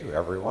to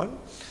everyone.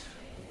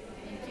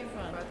 Thank you,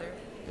 Father.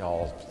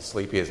 Y'all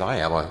sleepy as I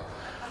am.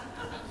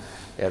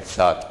 It's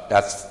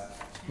that's the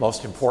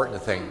most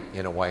important thing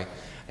in a way.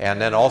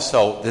 And then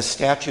also the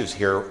statues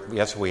here.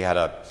 Yes, we had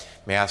a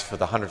mass for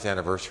the 100th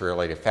anniversary of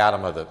Lady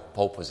Fatima. The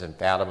Pope was in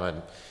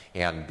Fatima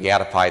and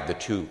beatified the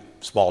two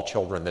small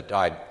children that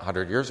died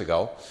 100 years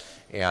ago.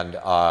 And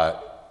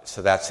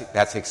so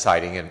that's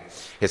exciting. And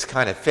it's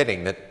kind of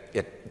fitting that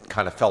it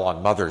kind of fell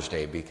on Mother's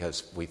Day,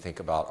 because we think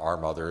about our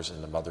mothers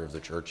and the mother of the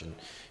church, and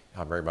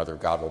how Mary, Mother of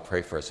God, will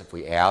pray for us if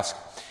we ask.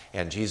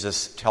 And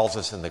Jesus tells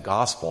us in the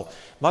gospel,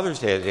 Mother's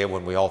Day is a day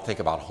when we all think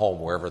about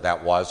home, wherever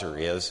that was or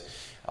is.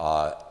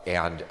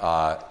 And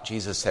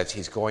Jesus says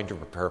he's going to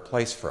prepare a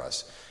place for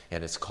us,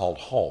 and it's called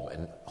home.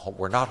 And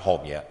we're not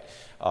home yet.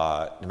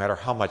 No matter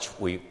how much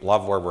we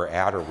love where we're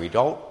at or we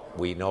don't,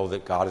 we know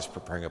that God is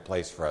preparing a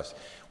place for us.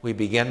 We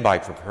begin by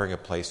preparing a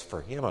place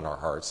for him in our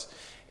hearts,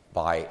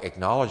 by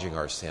acknowledging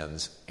our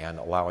sins and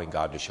allowing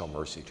God to show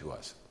mercy to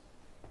us.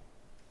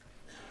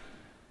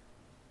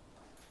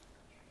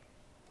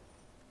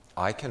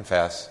 I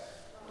confess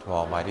to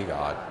Almighty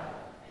God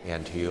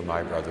and to you,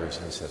 my brothers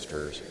and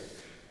sisters,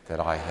 that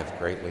I have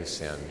greatly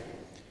sinned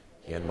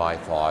in my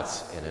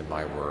thoughts and in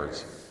my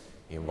words,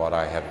 in what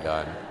I have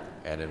done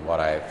and in what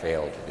I have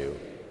failed to do,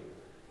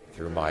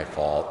 through my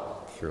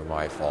fault, through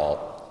my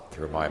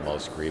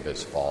most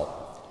grievous fault.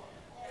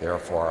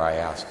 Therefore I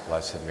ask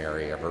Blessed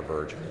Mary, ever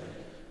Virgin,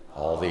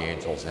 all the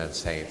angels and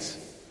saints,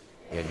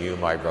 and you,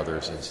 my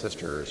brothers and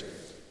sisters,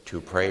 to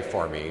pray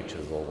for me to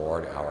the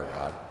Lord our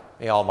God.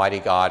 May Almighty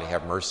God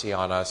have mercy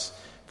on us,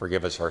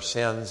 forgive us our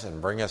sins,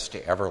 and bring us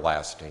to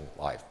everlasting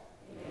life.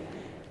 Amen.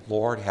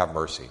 Lord, have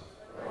mercy.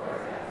 Lord,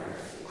 have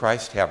mercy.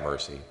 Christ, have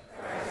mercy.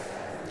 Christ,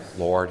 have mercy.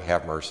 Lord,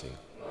 have mercy.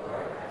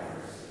 Lord, have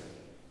mercy.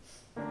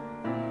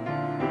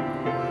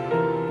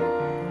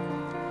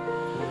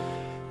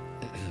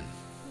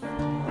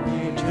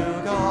 Be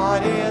to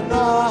God in the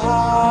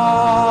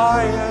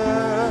highest,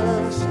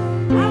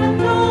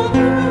 And on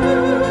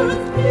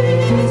earth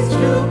peace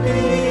to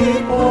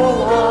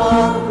people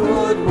of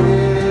good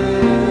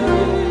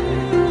will.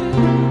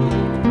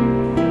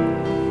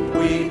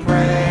 We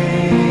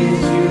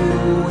praise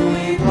you,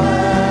 we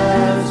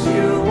bless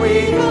you, we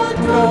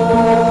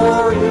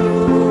adore you,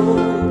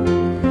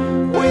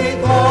 we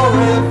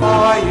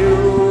glorify you.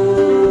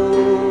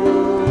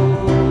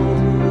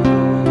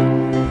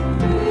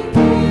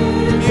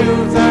 Give you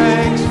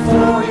thanks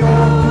for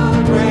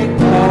your great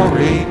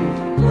glory,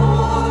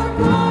 Lord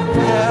God,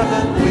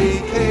 heavenly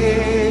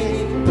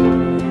King.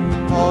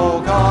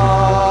 O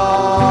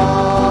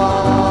God,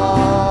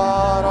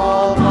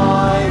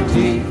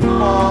 Almighty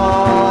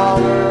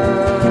Father,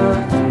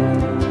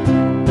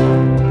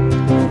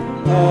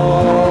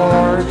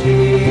 Lord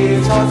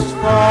Jesus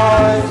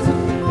Christ,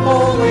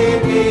 only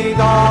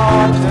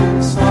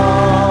begotten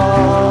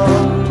Son,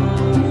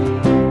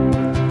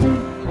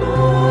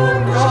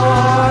 Lord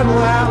God,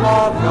 Lamb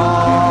of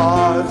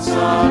God,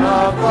 Son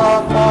of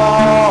the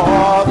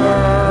Father,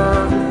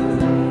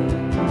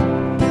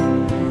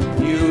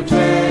 you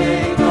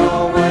take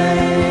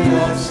away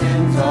the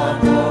sins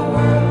of the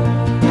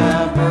world.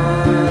 Have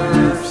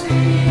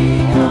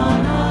mercy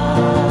on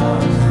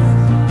us.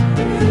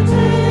 You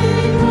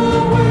take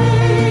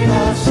away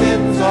the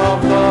sins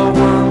of the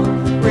world.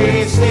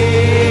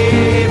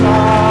 Receive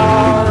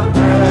our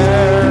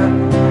prayer.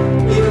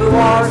 You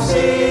are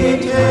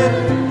seated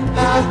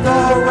at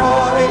the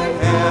right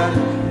hand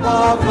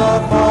of the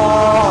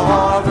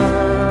Father.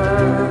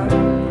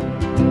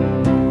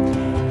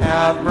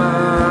 Have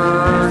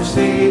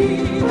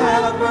mercy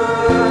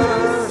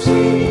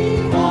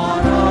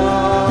on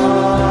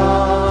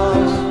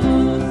us.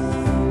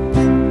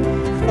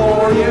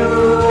 For you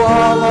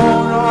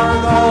alone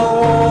are the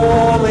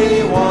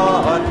Holy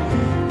One.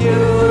 You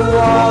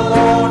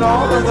alone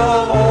are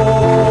the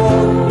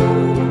Lord.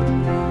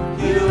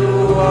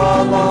 You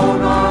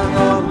alone are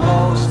the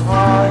Most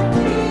High.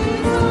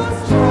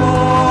 Jesus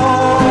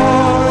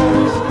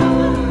Christ,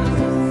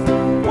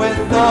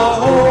 with the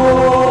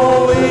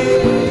Holy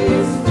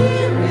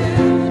Spirit,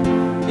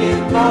 in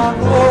the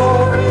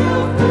glory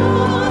of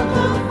God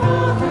the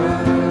Father.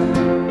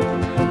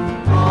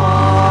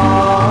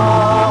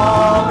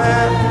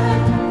 Amen.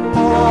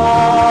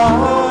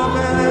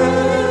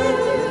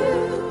 Amen.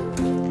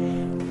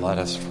 Let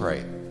us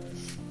pray.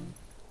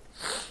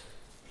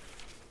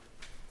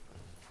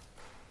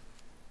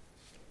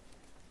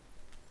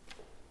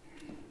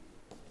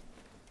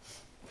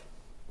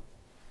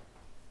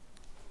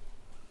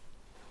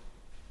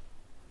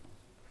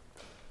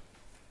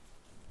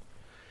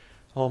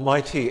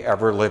 Almighty,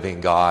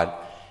 ever-living God,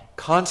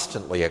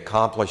 constantly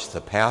accomplish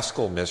the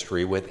Paschal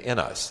mystery within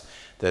us,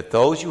 that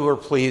those you are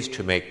pleased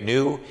to make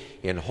new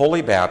in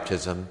holy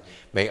baptism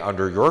may,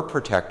 under your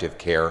protective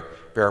care,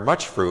 bear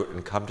much fruit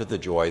and come to the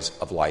joys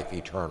of life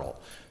eternal.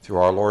 Through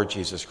our Lord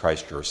Jesus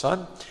Christ, your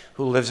Son,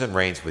 who lives and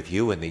reigns with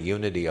you in the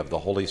unity of the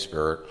Holy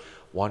Spirit,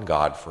 one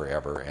God,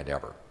 forever and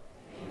ever.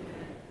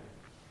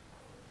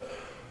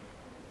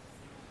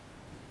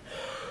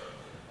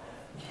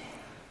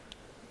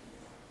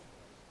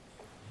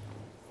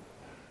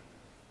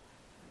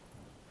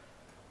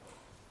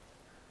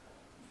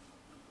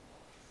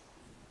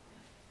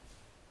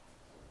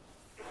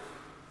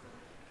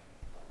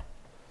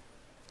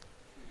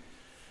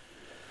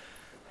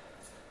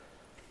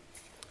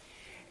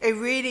 A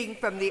reading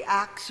from the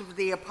Acts of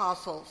the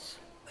Apostles.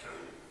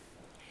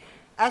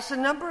 As the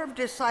number of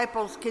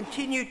disciples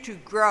continued to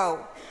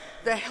grow,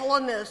 the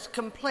Hellenists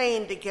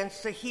complained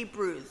against the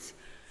Hebrews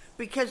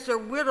because their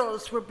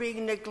widows were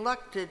being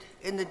neglected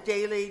in the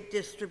daily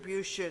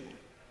distribution.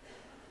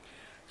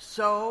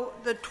 So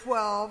the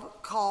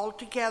 12 called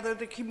together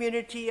the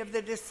community of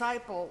the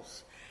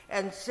disciples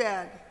and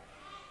said,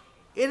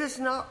 "It is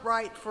not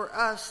right for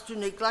us to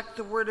neglect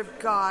the word of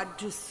God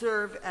to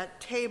serve at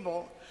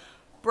table.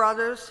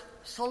 Brothers,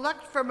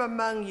 select from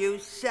among you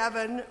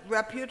 7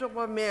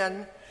 reputable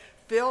men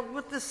filled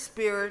with the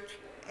Spirit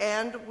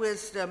and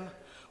wisdom,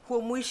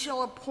 whom we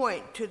shall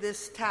appoint to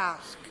this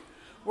task,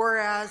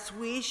 whereas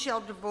we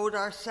shall devote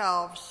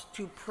ourselves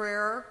to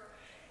prayer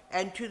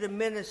and to the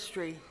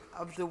ministry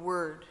of the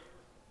word."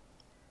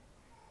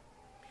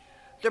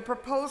 The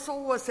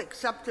proposal was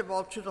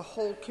acceptable to the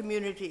whole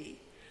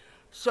community,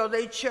 so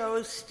they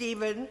chose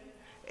Stephen,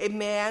 a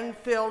man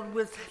filled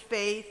with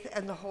faith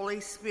and the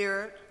Holy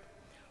Spirit,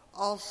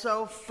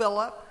 also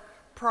Philip,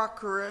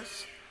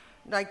 Prochorus,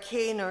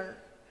 Nicanor,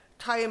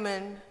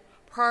 Timon,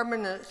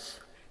 Parmenas,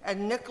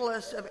 and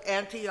Nicholas of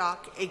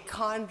Antioch, a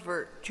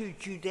convert to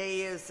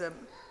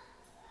Judaism.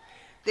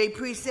 They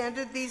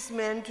presented these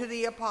men to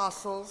the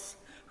apostles,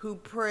 who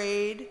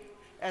prayed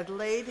and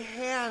laid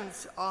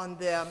hands on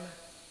them.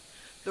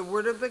 The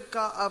word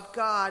of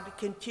God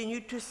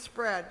continued to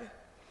spread,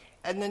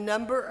 and the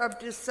number of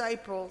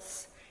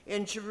disciples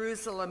in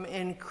Jerusalem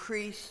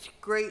increased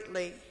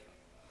greatly.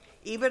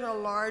 Even a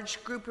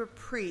large group of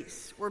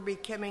priests were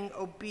becoming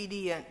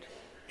obedient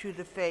to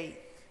the faith.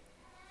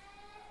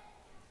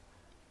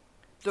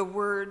 The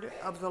word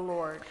of the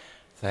Lord.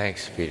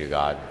 Thanks be to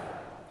God.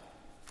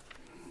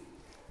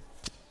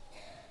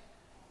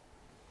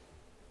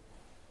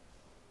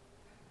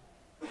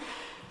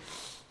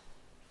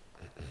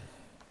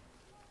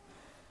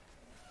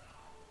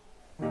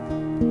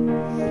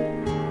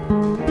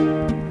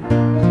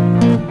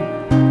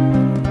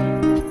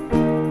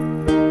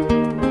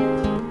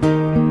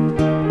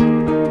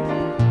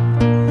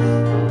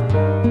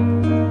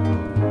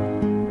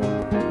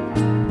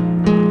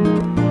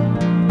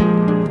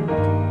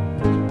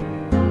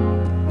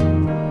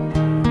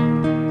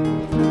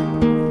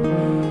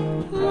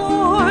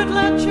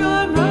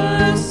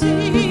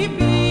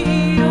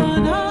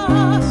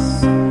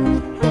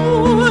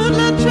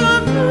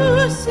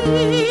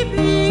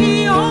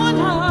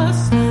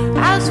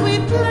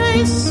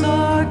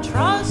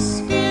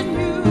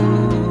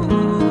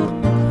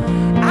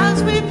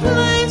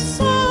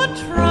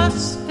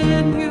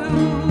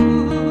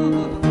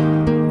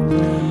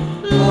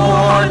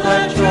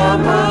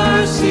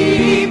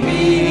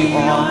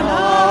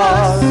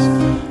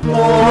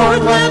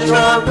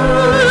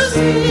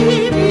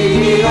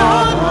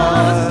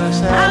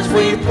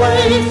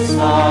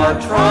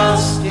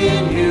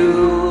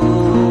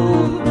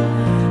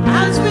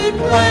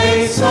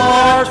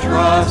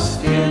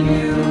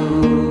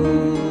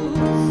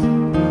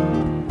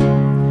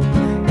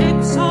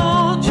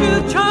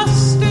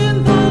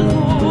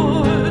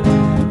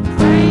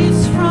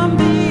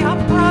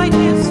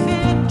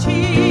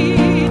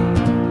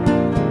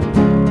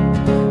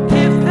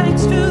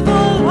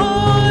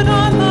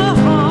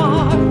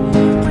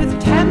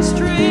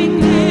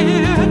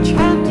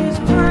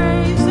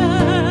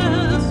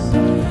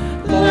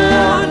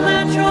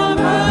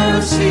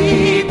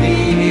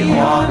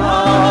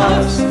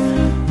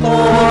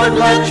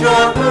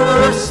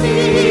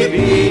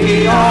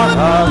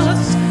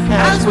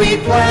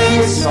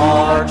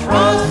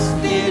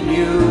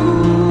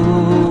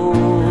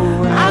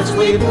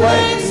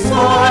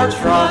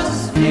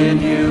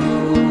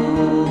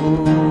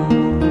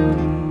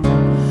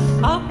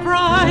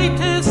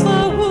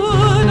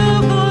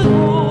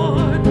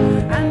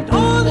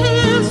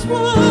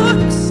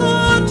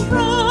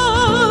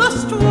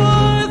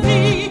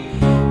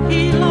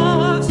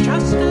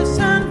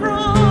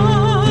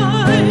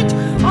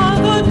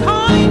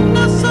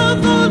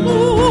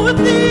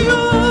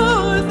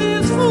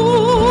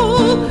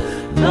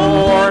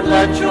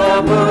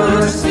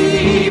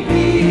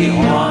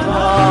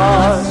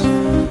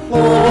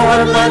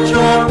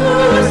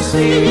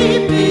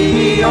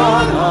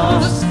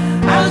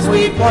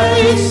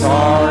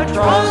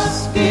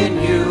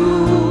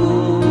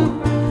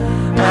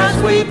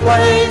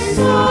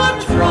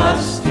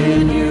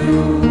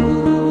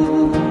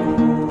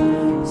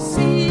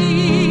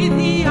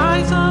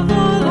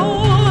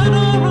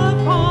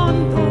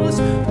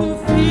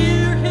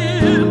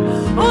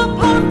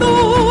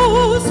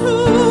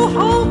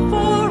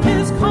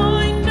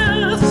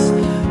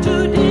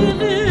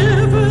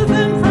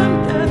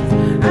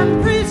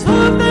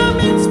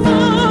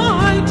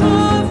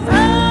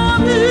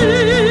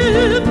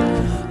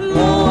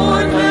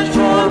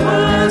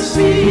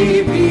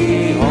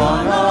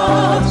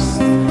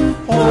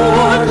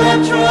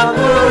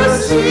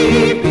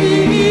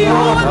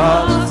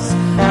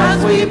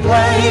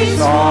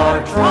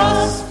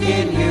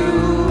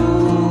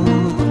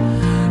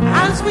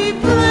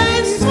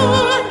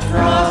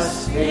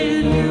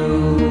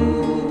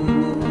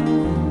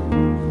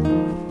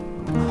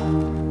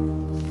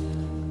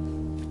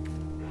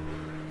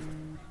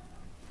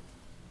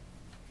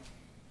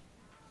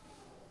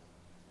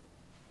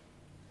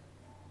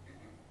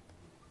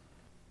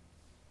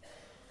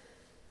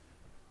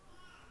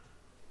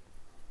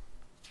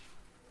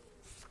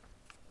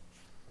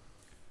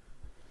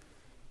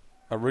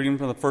 A reading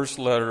from the first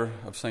letter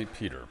of St.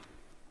 Peter.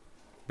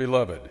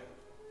 Beloved,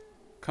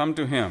 come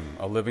to him,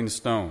 a living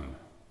stone,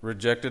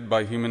 rejected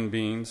by human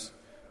beings,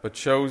 but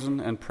chosen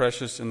and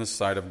precious in the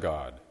sight of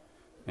God.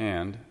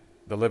 And,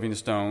 the living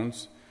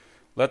stones,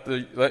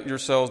 let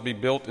yourselves be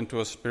built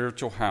into a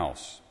spiritual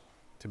house,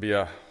 to be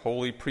a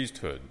holy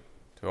priesthood,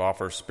 to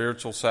offer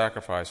spiritual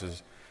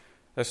sacrifices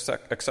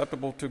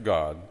acceptable to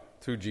God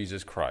through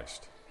Jesus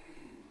Christ.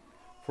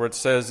 For it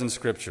says in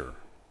Scripture,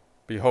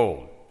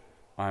 Behold,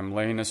 I am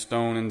laying a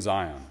stone in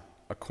Zion,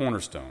 a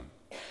cornerstone,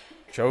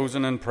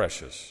 chosen and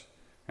precious,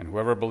 and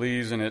whoever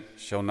believes in it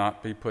shall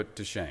not be put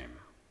to shame.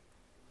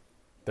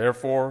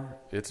 Therefore,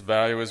 its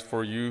value is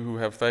for you who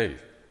have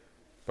faith,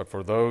 but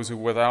for those who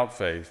without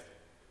faith,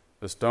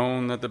 the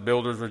stone that the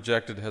builders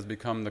rejected has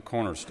become the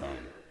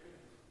cornerstone,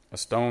 a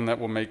stone that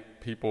will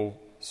make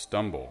people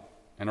stumble,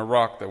 and a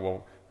rock that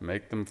will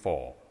make them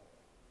fall.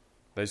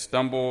 They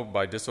stumble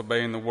by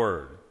disobeying the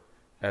word,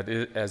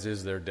 as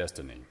is their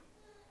destiny.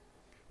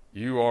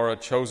 You are a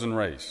chosen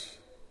race,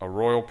 a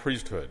royal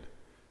priesthood,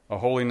 a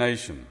holy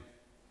nation,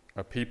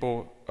 a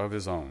people of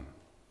his own,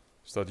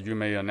 so that you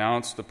may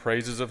announce the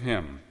praises of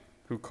him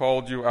who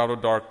called you out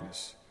of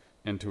darkness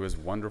into his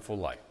wonderful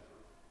light.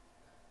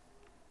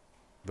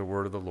 The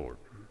word of the Lord.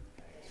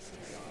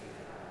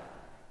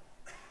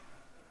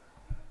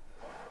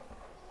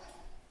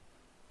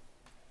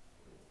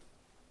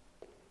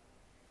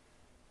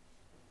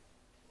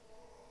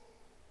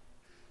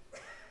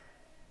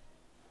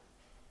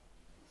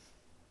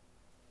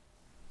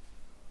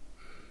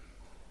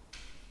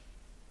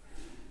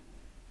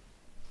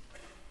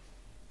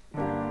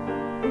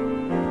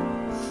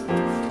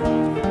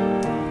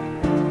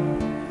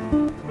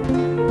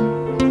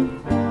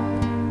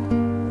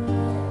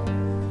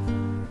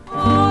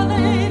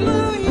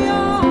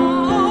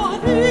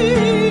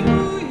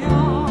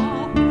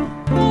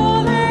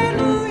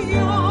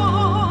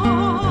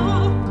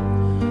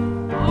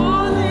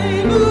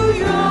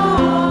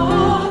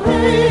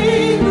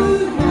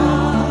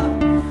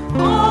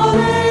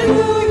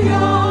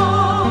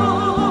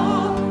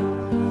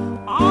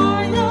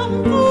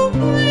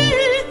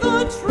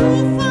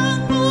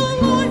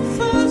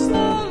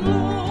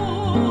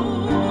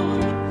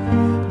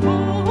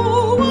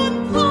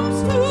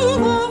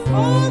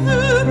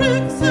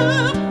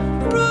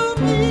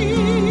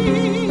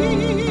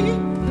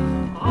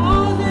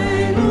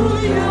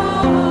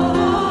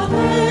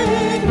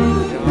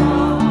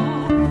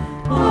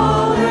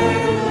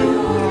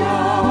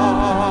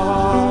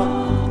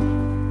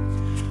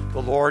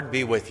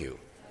 Be with you.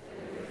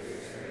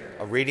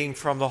 A reading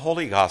from the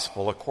Holy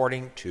Gospel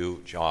according to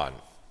John.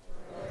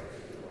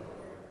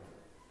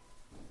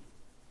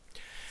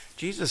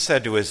 Jesus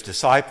said to his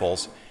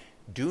disciples,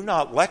 "Do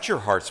not let your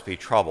hearts be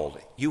troubled.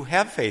 You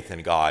have faith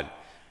in God.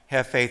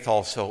 Have faith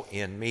also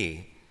in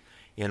me.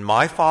 In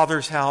my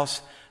Father's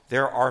house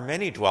there are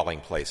many dwelling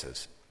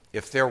places.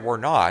 If there were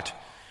not,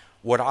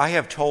 would I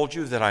have told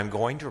you that I'm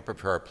going to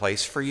prepare a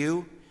place for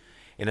you?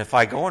 And if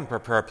I go and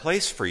prepare a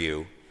place for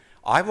you,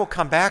 I will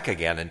come back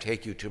again and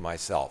take you to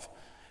myself,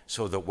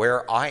 so that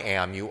where I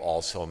am, you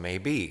also may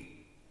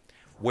be.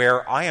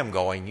 Where I am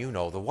going, you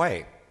know the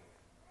way."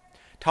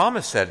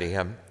 Thomas said to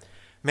him,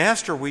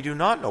 "Master, we do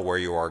not know where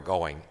you are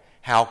going.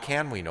 How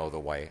can we know the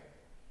way?"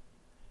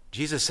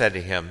 Jesus said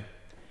to him,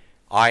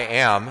 "I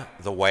am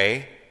the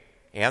way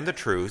and the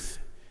truth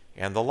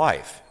and the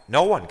life.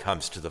 No one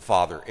comes to the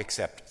Father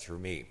except through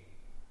me.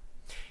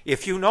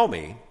 If you know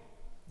me,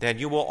 then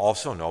you will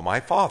also know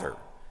my Father.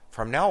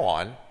 From now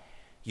on,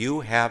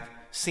 you have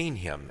seen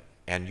him,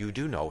 and you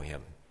do know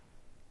him."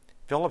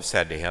 Philip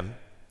said to him,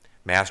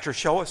 "Master,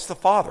 show us the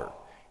Father,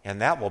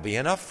 and that will be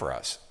enough for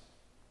us."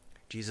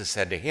 Jesus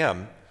said to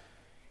him,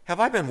 "Have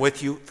I been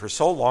with you for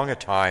so long a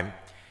time,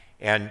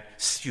 and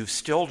you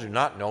still do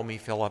not know me,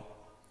 Philip?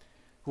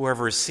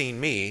 Whoever has seen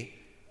me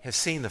has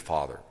seen the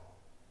Father.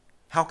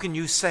 How can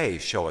you say,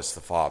 'Show us the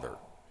Father'?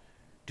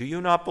 Do you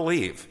not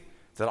believe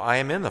that I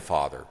am in the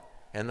Father,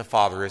 and the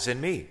Father is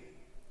in me?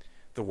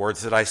 The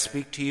words that I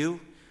speak to you,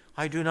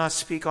 I do not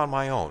speak on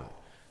my own.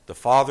 The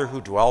Father who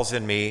dwells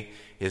in me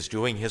is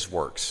doing his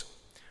works.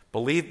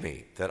 Believe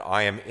me that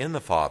I am in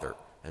the Father,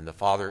 and the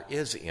Father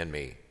is in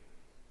me.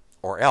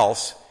 Or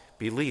else,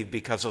 believe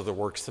because of the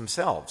works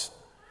themselves.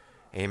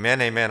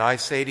 Amen, amen, I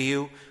say to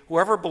you,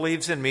 whoever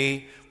believes in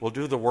me will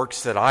do the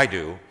works that I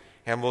do,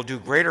 and will do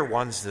greater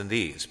ones than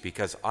these,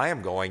 because I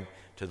am going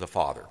to the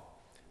Father."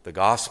 The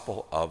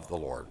Gospel of the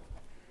Lord.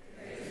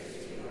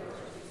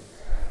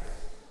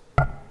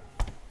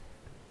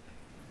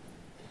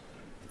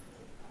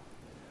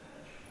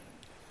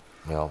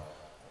 Well,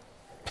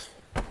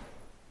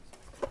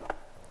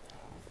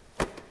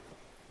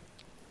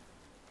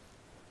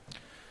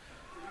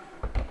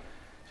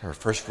 our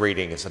first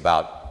reading is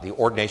about the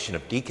ordination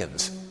of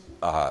deacons.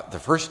 The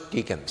first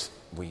deacons,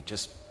 we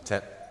just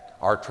sent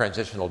our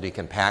transitional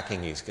deacon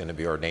packing. He's going to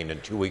be ordained in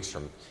 2 weeks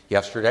from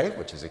yesterday,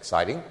 which is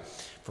exciting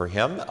for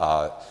him.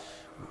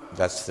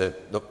 That's the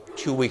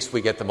 2 weeks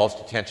we get the most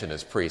attention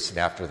as priests, and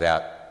after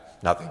that,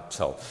 nothing.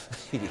 So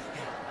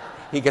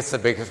he gets the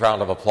biggest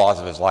round of applause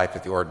of his life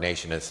at the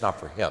ordination. It's not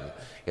for him.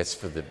 It's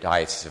for the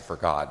diocese and for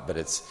God. But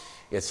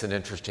it's an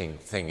interesting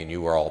thing, and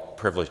you were all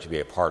privileged to be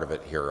a part of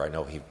it here. I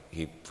know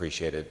he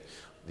appreciated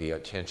the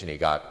attention he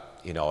got.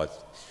 You know,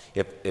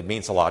 it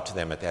means a lot to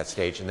them at that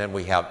stage. And then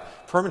we have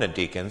permanent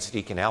deacons.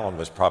 Deacon Allen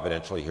was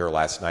providentially here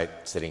last night,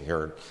 sitting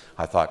here. And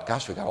I thought,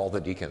 gosh, we got all the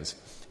deacons.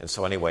 And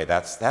so anyway,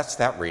 that's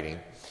that reading.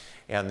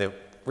 And the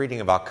reading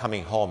about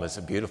coming home is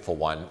a beautiful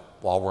one.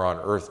 While we're on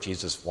earth,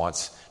 Jesus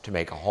wants to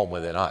make a home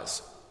within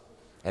us.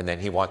 And then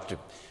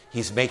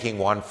he's making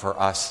one for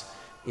us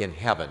in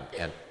heaven.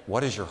 And what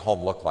does your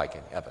home look like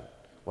in heaven?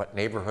 What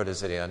neighborhood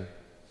is it in?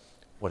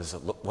 What does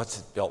it look? What's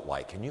it built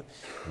like? Can you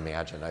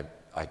imagine?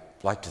 I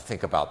like to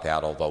think about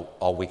that, although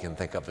all we can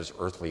think of is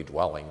earthly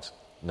dwellings.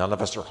 None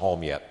of us are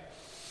home yet.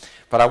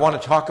 But I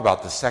want to talk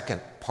about the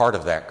second part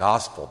of that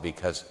gospel,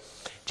 because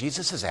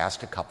Jesus has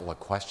asked a couple of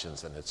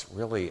questions, and it's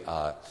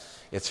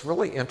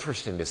really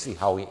interesting to see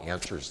how he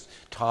answers.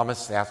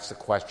 Thomas asks a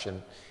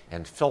question,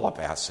 and Philip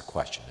asks a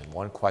question. And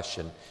one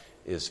question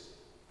is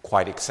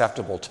quite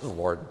acceptable to the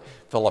Lord.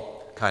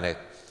 Philip kind of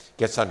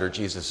gets under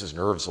Jesus'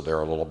 nerves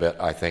there a little bit,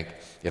 I think,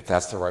 if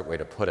that's the right way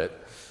to put it.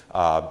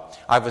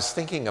 I was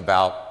thinking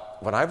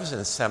about, when I was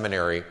in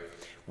seminary,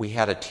 we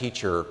had a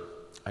teacher,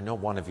 I know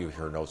one of you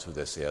here knows who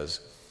this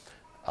is.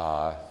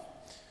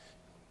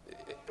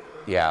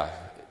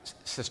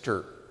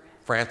 Sister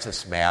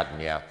Frances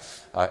Madden, yeah.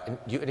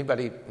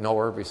 Anybody know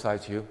her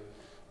besides you?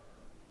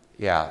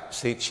 Yeah,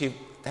 see,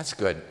 that's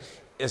good.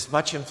 As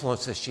much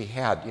influence as she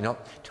had,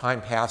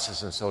 time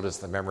passes and so does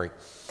the memory.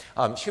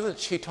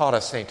 She taught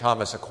us St.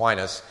 Thomas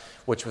Aquinas,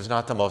 which was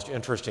not the most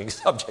interesting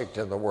subject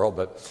in the world,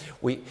 but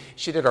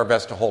she did our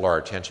best to hold our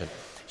attention.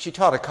 She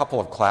taught a couple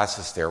of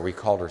classes there. We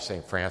called her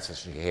St.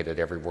 Francis, and she hated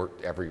every word,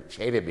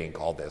 she hated being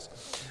called this.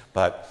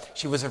 But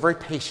she was a very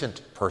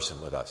patient person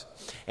with us.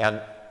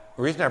 And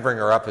the reason I bring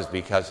her up is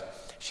because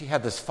she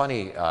had this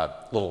funny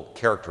little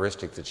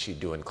characteristic that she'd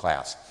do in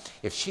class.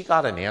 If she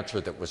got an answer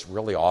that was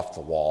really off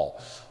the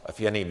wall, if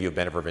any of you have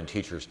ever been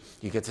teachers,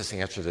 you get this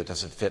answer that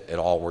doesn't fit at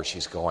all where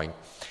she's going.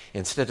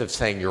 Instead of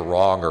saying you're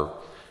wrong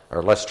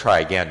or let's try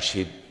again,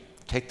 she'd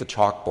take the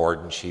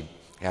chalkboard and she'd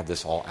have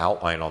this all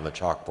outline on the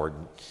chalkboard.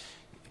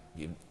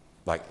 And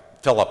like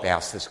Philip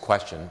asked this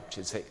question,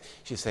 she'd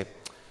say,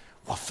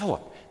 well,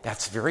 Philip,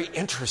 that's very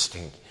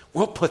interesting.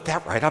 We'll put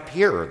that right up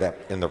here, that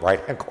in the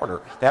right-hand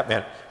corner. That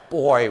meant,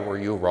 boy, were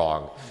you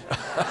wrong.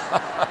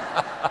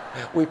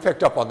 We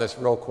picked up on this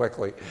real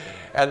quickly.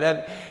 And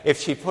then if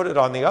she put it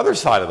on the other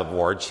side of the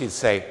board, she'd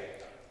say,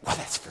 well,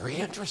 that's very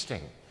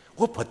interesting.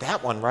 We'll put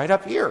that one right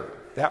up here.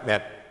 That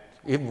meant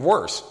even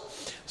worse.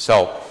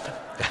 So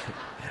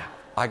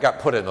I got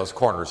put in those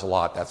corners a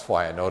lot. That's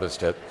why I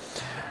noticed it.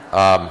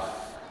 But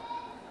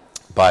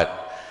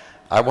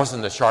I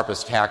wasn't the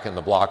sharpest tack in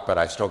the block, but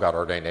I still got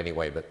ordained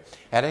anyway. But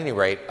at any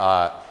rate,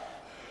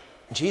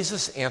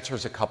 Jesus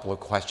answers a couple of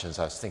questions.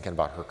 I was thinking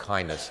about her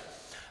kindness.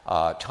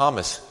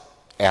 Thomas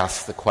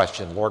asks the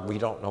question, Lord, we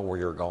don't know where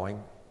you're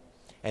going.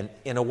 And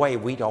in a way,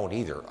 we don't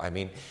either. I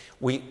mean,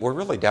 we're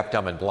really deaf,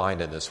 dumb, and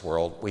blind in this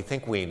world. We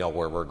think we know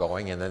where we're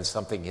going, and then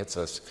something hits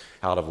us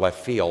out of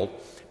left field.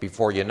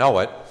 Before you know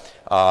it,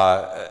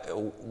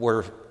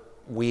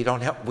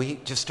 we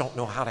just don't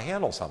know how to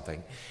handle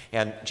something.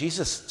 And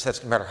Jesus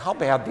says, no matter how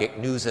bad the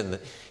news in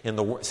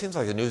the world, it seems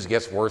like the news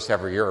gets worse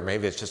every year, or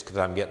maybe it's just because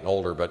I'm getting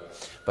older,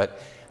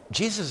 but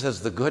Jesus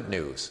is the good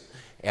news.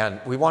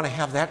 And we want to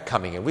have that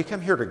coming in. We come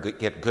here to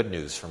get good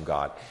news from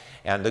God.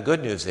 And the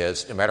good news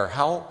is, no matter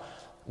how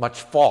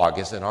much fog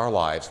is in our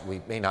lives,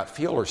 we may not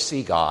feel or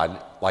see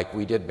God like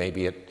we did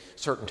maybe at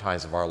certain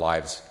times of our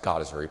lives.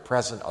 God is very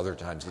present. Other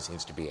times he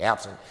seems to be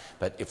absent.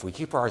 But if we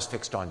keep our eyes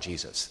fixed on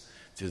Jesus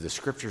through the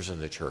scriptures and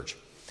the church,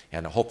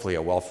 and hopefully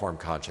a well-formed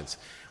conscience,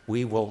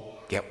 we will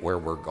get where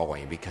we're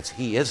going, because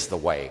he is the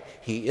way.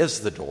 He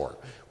is the door.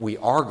 We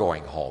are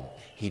going home.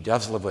 He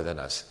does live within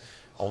us.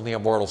 Only a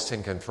mortal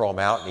sin can throw him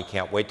out, and he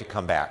can't wait to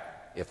come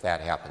back if that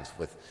happens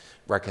with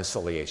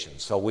reconciliation.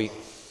 So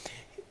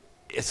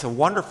it's a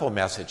wonderful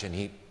message, and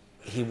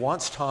he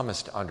wants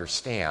Thomas to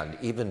understand,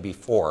 even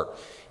before,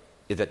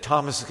 that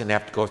Thomas is going to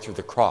have to go through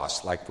the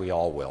cross like we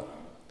all will.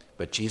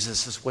 But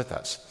Jesus is with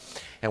us.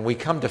 And we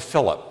come to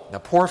Philip. Now,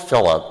 poor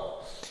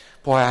Philip,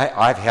 boy,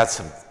 I've had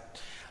some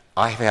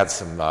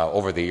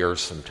over the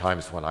years, some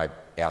times when I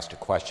asked a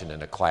question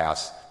in a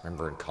class. I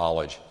remember in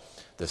college,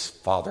 this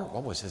father,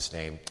 what was his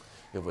name?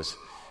 It was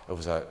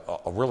a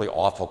really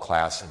awful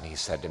class, and he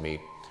said to me,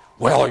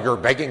 well, you're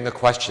begging the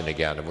question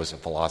again. It was a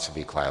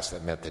philosophy class.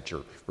 That meant that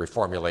you're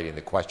reformulating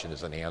the question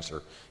as an answer.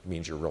 It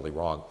means you're really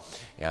wrong.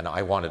 And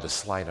I wanted to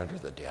slide under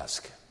the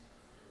desk.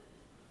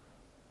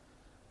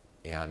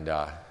 And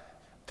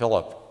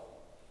Philip,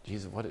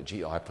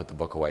 I put the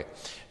book away.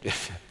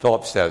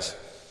 Philip says,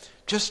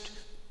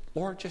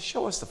 Lord, just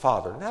show us the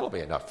Father, and that'll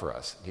be enough for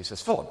us. And he says,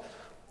 Philip,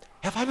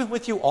 have I been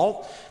with you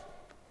all?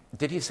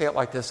 Did he say it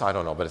like this? I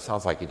don't know, but it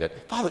sounds like he did.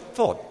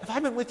 Philip, have I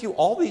been with you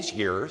all these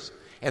years,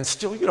 and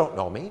still you don't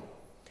know me?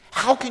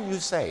 How can you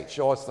say,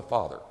 show us the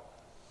Father?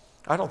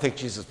 I don't think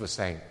Jesus was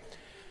saying,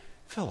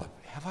 Philip,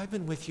 have I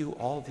been with you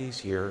all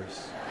these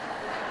years?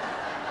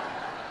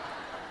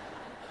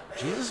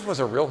 Jesus was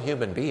a real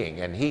human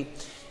being, and he,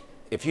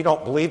 if you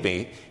don't believe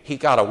me, he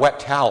got a wet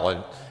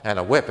towel and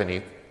a whip, and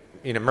he,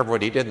 remember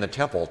what he did in the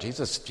temple.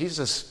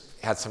 Jesus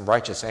had some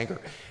righteous anger.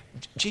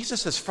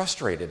 Jesus is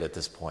frustrated at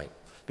this point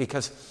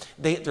because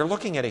they're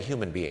looking at a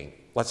human being.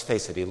 Let's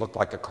face it, he looked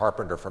like a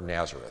carpenter from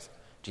Nazareth.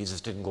 Jesus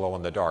didn't glow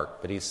in the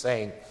dark, but he's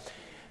saying,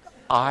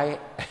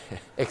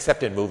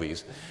 except in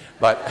movies,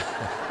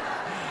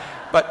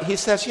 but he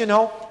says,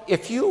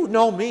 if you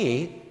know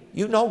me,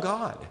 you know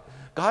God.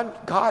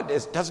 God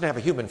doesn't have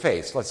a human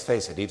face, let's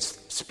face it, he's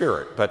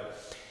spirit, but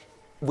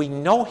we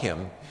know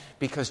him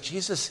because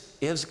Jesus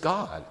is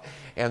God.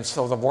 And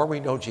so the more we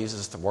know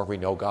Jesus, the more we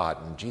know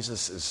God. And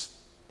Jesus is,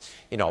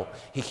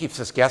 he keeps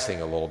us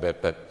guessing a little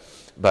bit,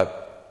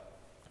 but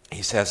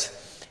he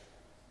says,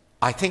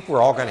 I think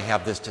we're all going to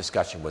have this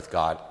discussion with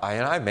God.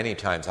 Many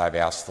times I've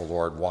asked the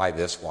Lord, why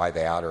this, why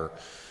that, or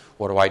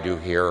what do I do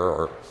here,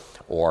 or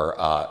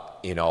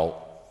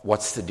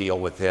what's the deal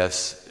with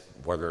this,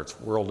 whether it's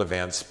world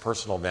events,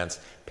 personal events,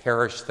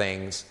 parish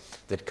things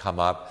that come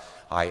up.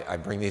 I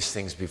bring these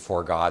things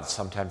before God.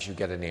 Sometimes you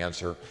get an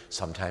answer.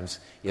 Sometimes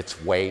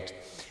it's wait.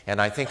 And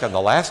I think on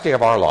the last day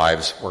of our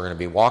lives, we're going to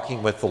be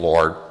walking with the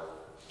Lord.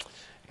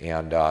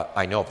 And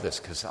I know of this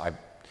because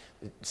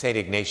St.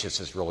 Ignatius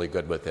is really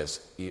good with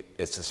this.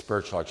 It's a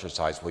spiritual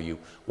exercise where you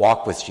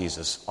walk with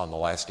Jesus on the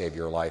last day of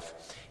your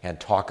life and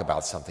talk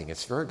about something.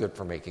 It's very good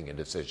for making a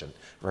decision.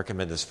 I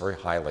recommend this very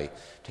highly.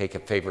 Take a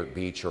favorite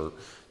beach or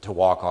to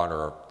walk on,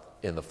 or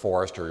in the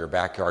forest or your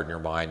backyard in your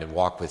mind, and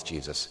walk with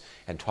Jesus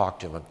and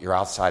talk to him. You're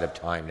outside of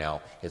time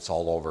now. It's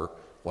all over.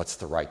 What's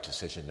the right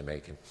decision to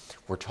make? And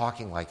we're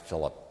talking like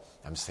Philip.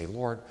 I'm saying,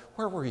 Lord,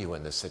 where were you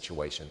in this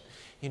situation?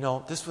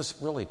 This was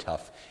really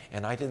tough,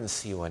 and I didn't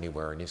see you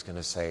anywhere. And he's going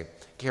to say,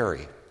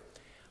 Gary,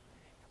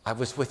 I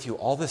was with you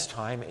all this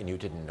time, and you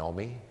didn't know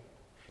me?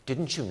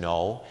 Didn't you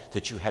know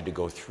that you had to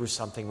go through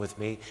something with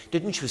me?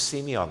 Didn't you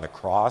see me on the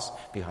cross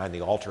behind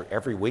the altar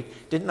every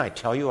week? Didn't I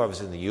tell you I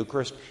was in the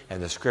Eucharist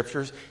and the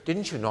Scriptures?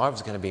 Didn't you know I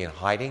was going to be in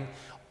hiding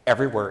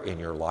everywhere in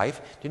your life?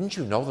 Didn't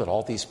you know that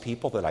all these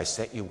people that I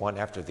sent you one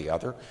after the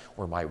other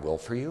were my will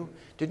for you?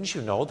 Didn't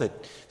you know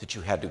that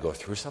you had to go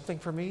through something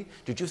for me?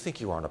 Did you think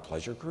you were on a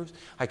pleasure cruise?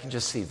 I can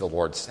just see the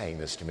Lord saying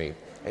this to me.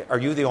 Am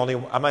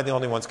I the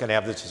only one that's going to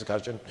have this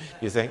discussion,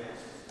 you think?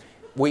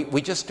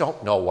 We just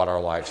don't know what our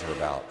lives are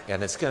about,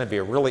 and it's going to be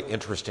a really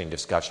interesting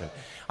discussion.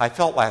 I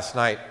felt last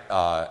night,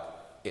 I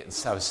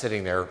was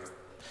sitting there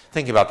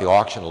thinking about the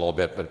auction a little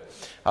bit, but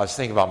I was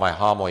thinking about my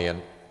homily,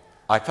 and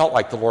I felt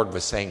like the Lord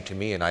was saying to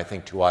me, and I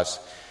think to us,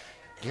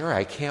 Gary,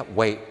 I can't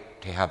wait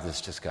to have this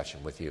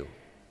discussion with you.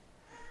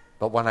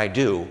 But when I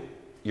do,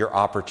 your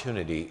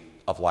opportunity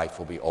of life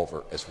will be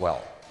over as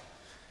well.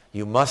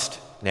 You must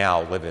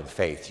now live in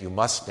faith. You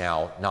must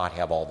now not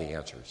have all the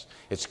answers.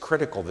 It's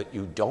critical that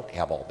you don't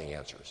have all the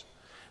answers,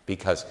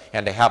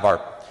 and to have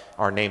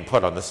our name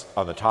put on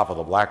the top of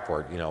the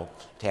blackboard,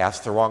 to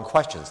ask the wrong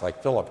questions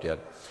like Philip did,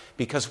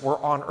 because we're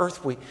on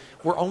earth.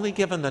 We're only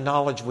given the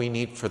knowledge we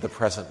need for the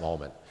present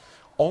moment,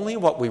 only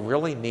what we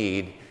really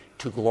need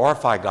to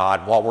glorify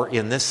God while we're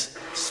in this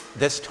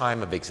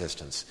time of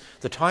existence.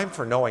 The time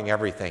for knowing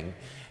everything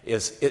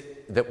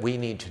that we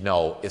need to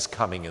know is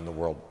coming in the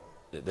world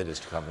that is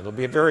to come. It'll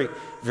be a very,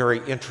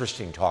 very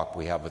interesting talk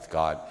we have with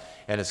God,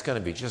 and it's going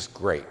to be just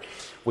great.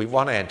 We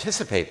want to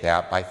anticipate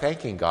that by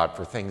thanking God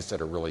for things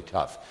that are really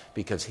tough,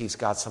 because he's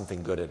got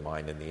something good in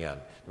mind in the end,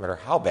 no matter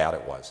how bad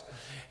it was,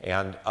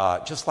 and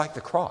just like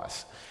the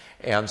cross.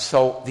 And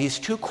so these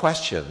two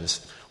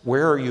questions,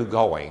 where are you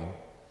going,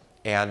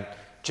 and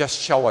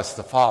just show us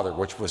the Father,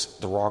 which was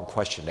the wrong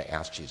question to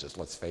ask Jesus,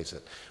 let's face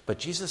it. But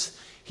Jesus,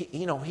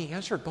 he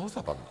answered both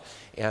of them,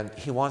 and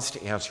he wants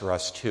to answer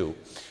us too.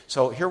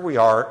 So here we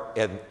are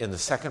in the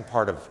second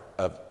part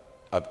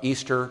of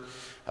Easter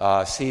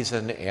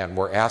season, and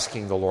we're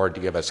asking the Lord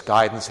to give us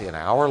guidance in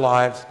our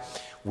lives.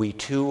 We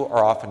too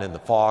are often in the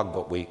fog,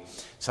 but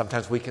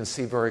sometimes we can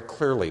see very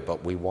clearly,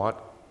 but we want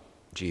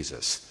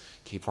Jesus.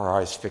 Keep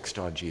our eyes fixed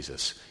on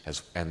Jesus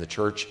and the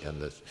church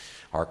and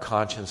our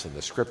conscience and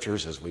the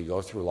Scriptures as we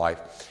go through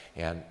life,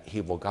 and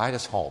he will guide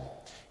us home.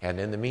 And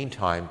in the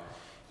meantime,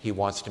 he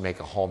wants to make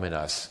a home in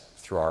us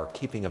through our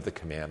keeping of the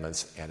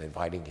commandments and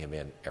inviting him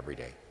in every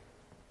day.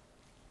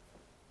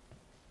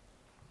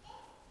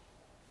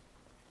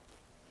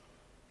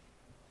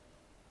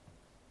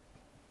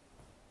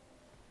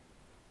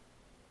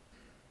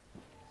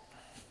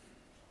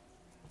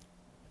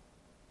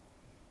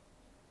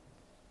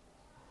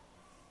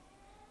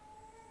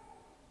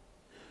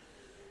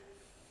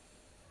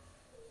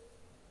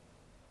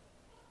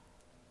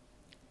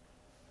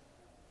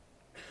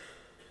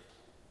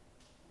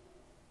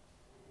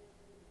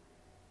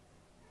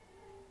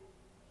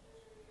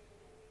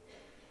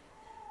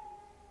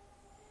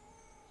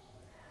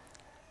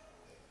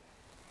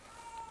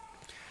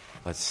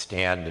 Let's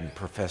stand and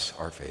profess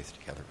our faith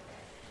together.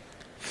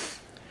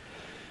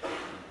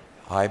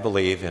 I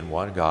believe in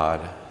one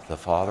God, the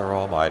Father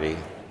Almighty,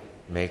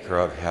 maker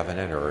of heaven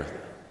and earth.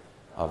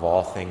 of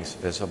all things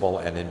visible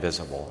and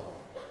invisible.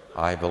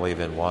 I believe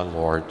in one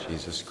Lord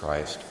Jesus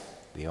Christ,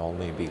 the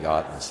only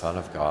begotten Son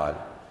of God,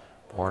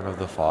 born of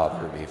the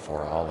Father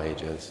before all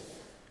ages,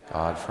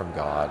 God from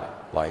God,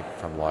 light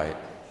from light,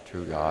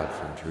 true God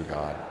from true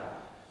God.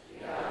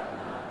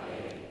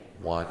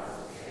 One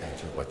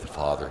and with the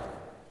Father,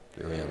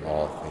 through him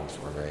all things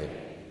were made.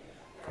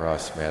 For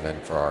us men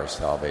and for our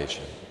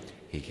salvation,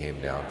 he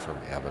came down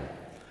from heaven,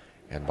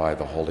 and by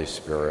the Holy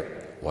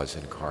Spirit was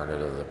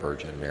incarnate of the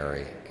Virgin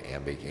Mary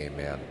and became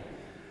man.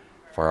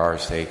 For our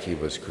sake he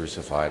was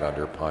crucified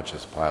under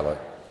Pontius Pilate.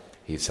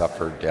 He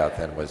suffered death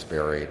and was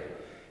buried,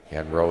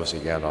 and rose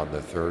again on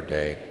the third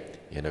day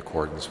in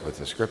accordance with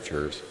the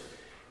Scriptures.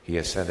 He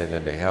ascended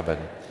into heaven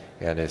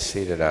and is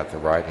seated at the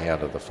right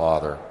hand of the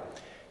Father.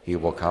 He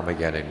will come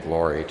again in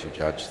glory to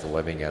judge the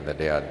living and the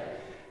dead,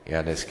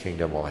 and his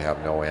kingdom will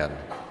have no end.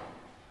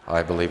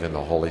 I believe in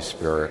the Holy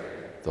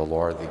Spirit, the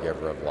Lord, the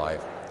giver of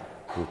life,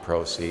 who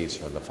proceeds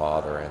from the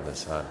Father and the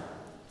Son.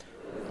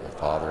 The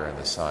Father and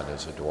the Son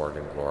is adored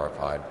and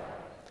glorified,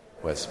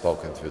 who has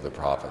spoken through the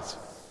prophets.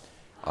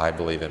 I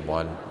believe in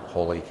one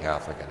holy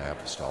Catholic and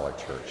Apostolic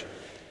Church.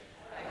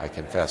 I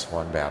confess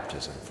one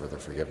baptism for the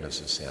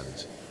forgiveness of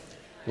sins.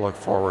 Look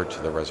forward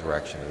to the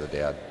resurrection of the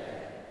dead,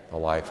 the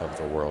life of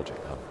the world to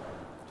come.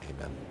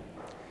 Amen.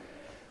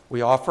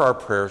 We offer our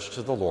prayers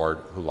to the Lord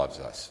who loves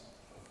us.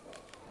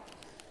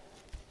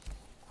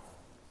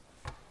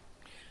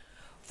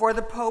 For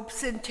the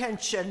Pope's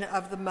intention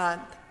of the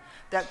month,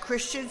 that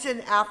Christians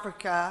in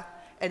Africa,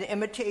 in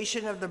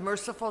imitation of the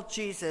merciful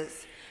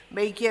Jesus,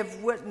 may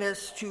give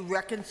witness to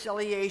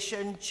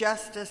reconciliation,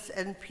 justice,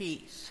 and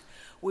peace.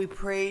 We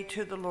pray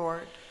to the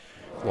Lord.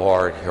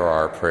 Lord, hear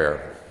our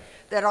prayer.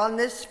 That on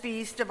this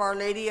feast of Our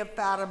Lady of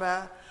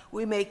Fatima,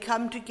 we may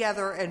come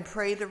together and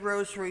pray the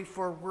rosary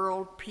for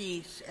world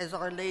peace, as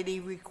Our Lady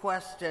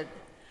requested.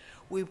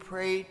 We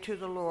pray to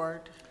the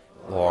Lord.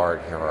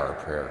 Lord, hear our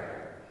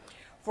prayer.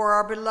 For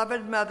our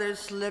beloved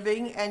mothers,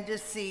 living and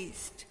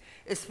deceased,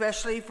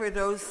 especially for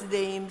those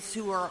names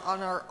who are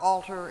on our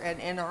altar and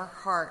in our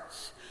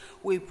hearts,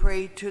 we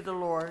pray to the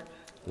Lord.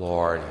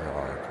 Lord, hear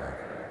our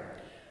prayer.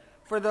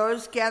 For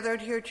those gathered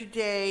here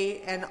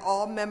today and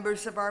all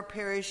members of our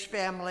parish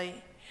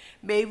family,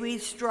 may we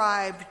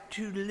strive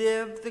to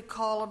live the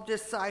call of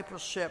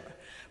discipleship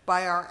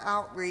by our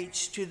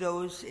outreach to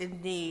those in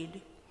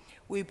need.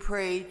 We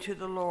pray to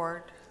the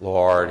Lord.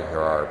 Lord, hear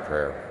our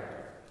prayer.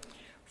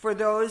 For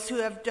those who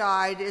have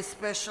died,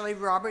 especially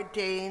Robert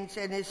Daines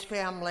and his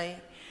family,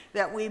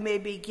 that we may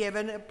be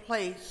given a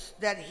place,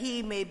 that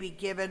he may be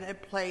given a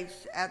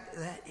place at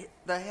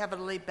the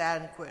heavenly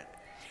banquet.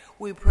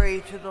 We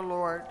pray to the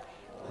Lord.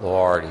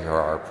 Lord, hear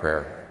our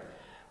prayer.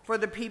 For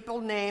the people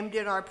named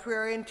in our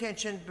prayer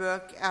intention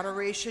book,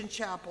 Adoration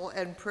Chapel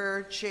and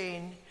Prayer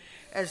Chain,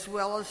 as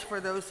well as for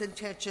those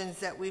intentions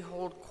that we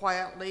hold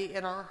quietly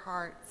in our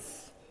hearts.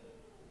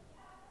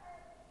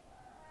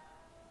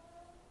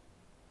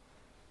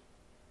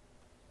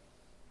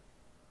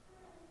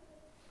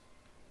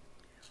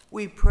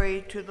 We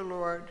pray to the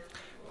Lord.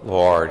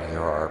 Lord, hear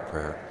our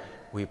prayer.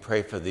 We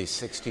pray for these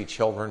 60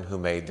 children who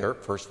made their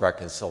first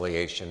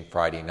reconciliation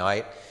Friday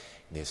night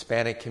in the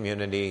Hispanic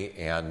community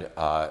and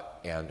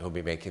who'll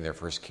be making their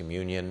first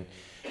communion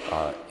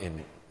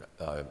in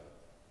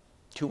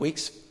 2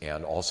 weeks,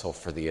 and also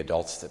for the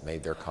adults that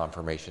made their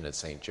confirmation at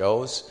St.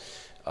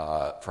 Joe's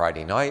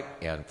Friday night,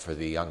 and for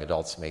the young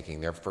adults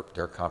making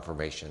their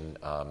confirmation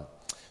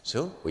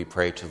soon. We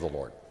pray to the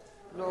Lord.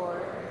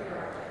 Lord.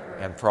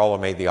 And for all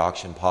who made the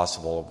auction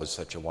possible, it was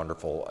such a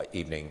wonderful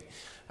evening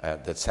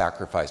that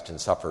sacrificed and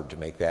suffered to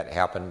make that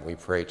happen. We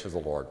pray to the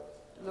Lord.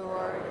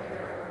 Lord.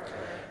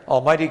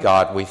 Almighty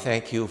God, we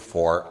thank you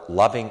for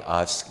loving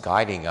us,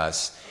 guiding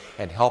us,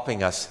 and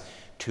helping us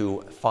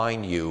to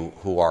find you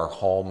who are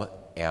home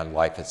and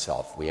life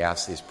itself. We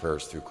ask these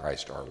prayers through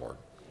Christ our Lord.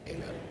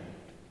 Amen.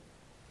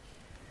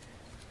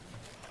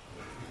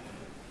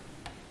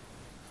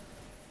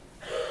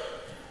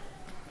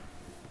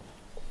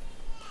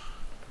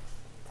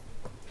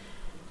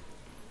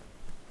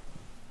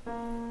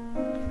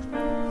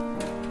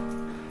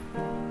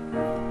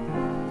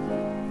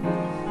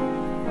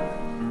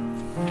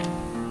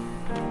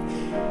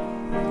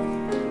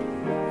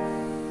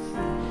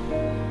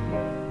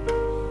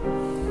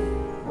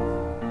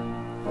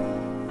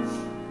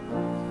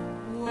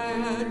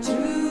 Where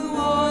two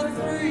or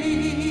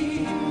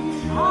three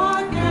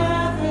are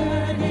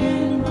gathered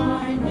in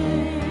my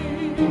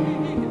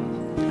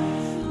name,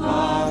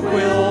 love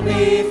Will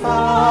be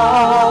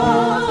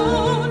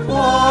found,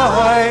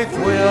 life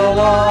will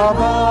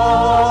abound.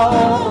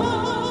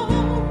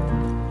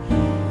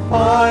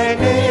 By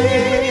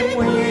name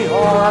we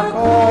are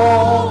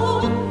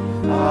called,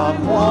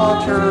 on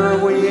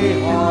water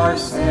we are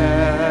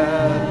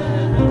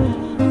sent,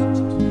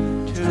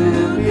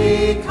 to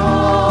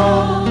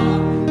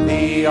become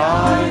the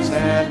eyes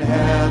and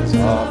hands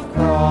of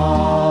Christ.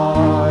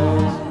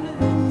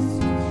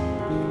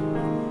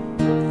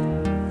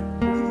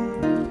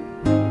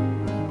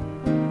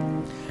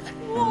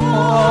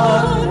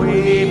 What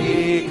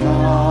we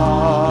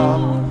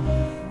become,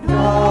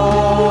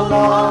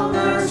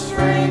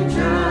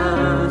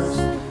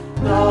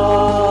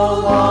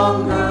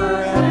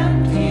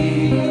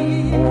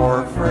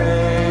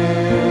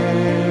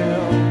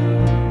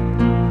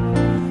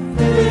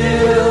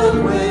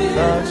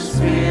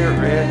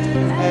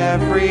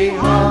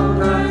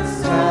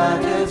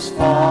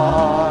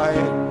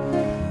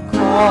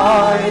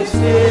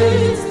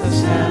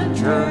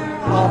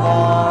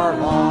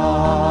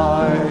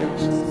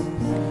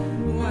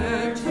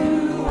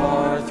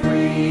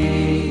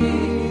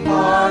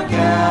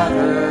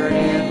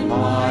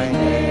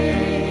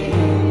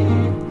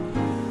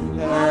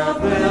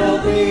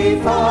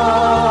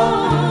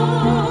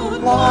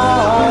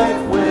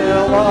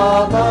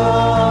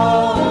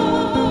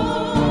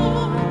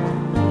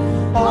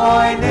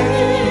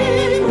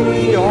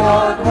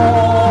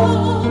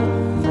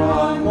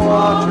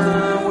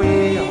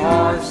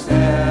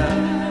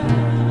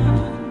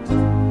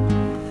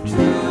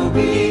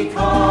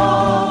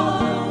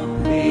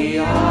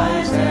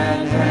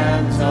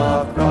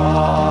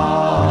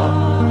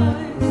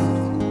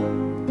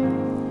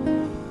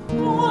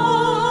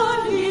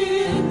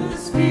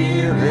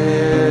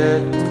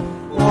 Spirit,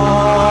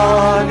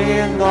 one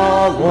in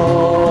the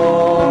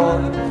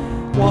Lord,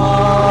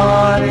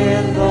 one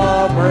in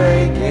the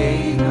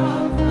breaking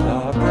of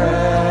the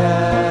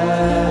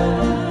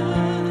bread.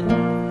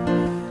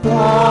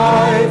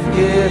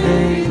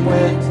 Life-giving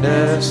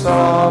witness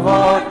of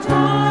our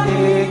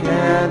dying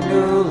and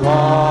new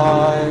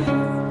life,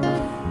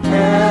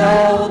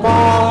 held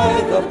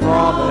by the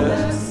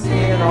promise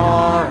in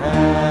our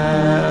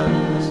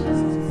hands.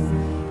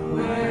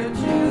 Where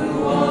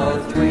two or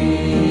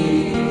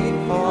three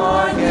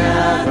are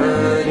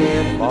gathered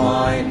in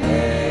my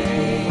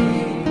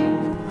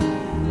name,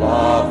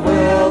 love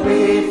will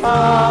be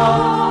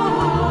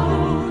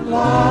found,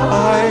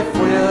 life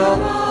will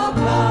abound.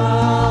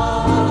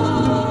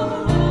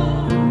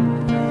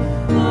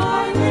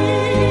 By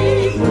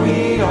name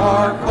we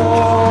are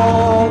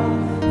called,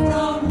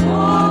 from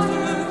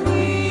water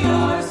we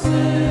are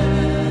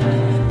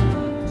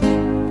sent,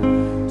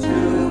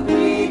 to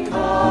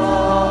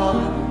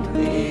become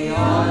the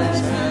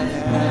eyes and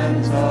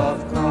hands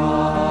of Christ.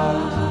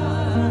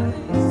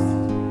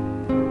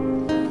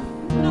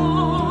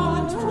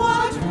 Not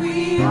what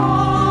we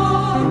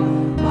are,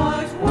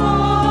 but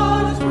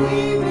what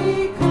we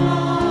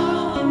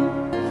become.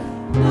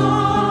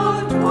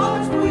 Not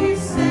what we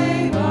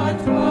say,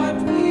 but what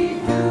we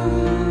do.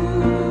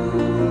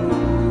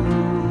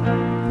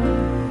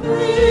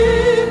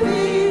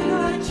 Living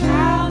a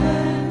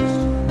challenge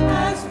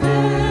as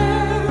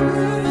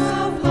bearers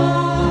of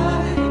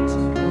light,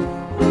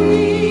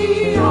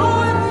 we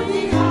are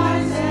the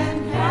eyes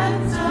and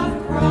hands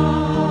of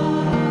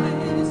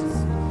Christ.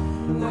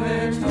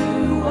 Where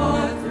two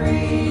or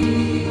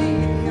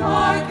three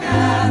are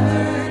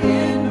gathered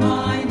in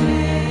my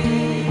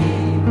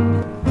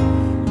name,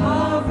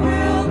 love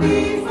will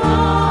be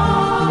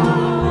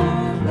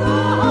found,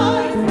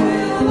 life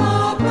will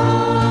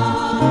abound.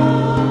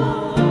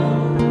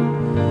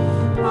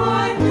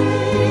 By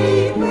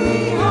name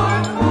we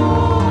are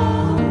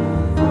called,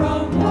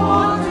 from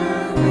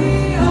water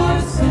we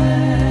are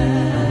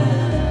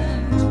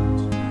sent,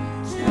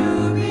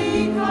 to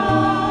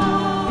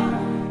become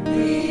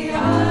the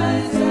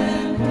eyes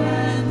and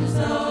hands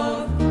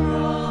of Christ.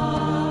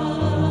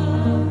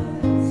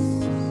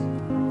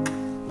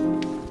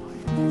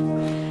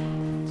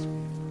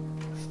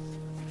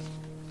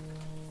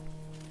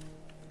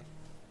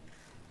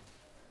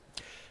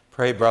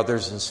 Pray,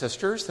 brothers and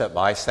sisters, that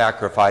my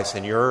sacrifice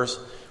and yours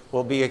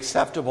will be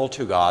acceptable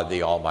to God,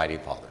 the Almighty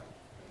Father.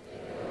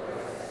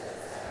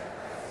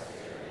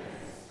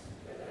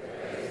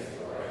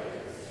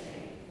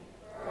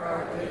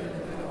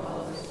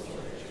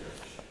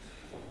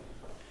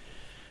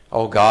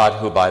 O God,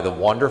 who by the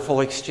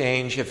wonderful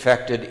exchange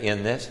effected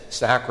in this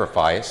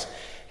sacrifice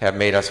have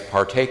made us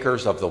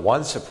partakers of the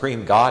one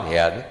supreme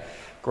Godhead,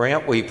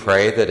 grant, we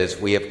pray, that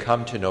as we have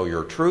come to know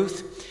your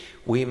truth,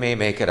 we may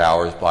make it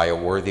ours by a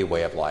worthy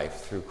way of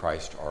life through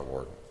Christ our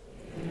Lord.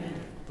 Amen.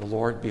 The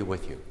Lord be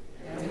with you.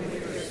 And with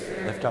your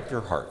spirit. Lift up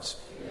your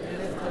hearts.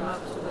 Lift them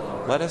up to the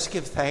Lord. Let us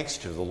give thanks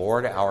to the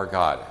Lord our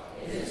God.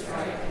 It is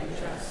right and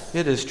just.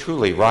 It is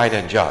truly right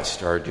and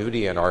just, our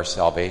duty and our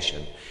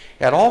salvation,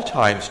 at all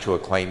times to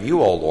acclaim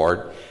you, O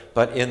Lord,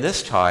 but in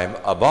this time,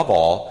 above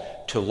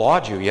all, to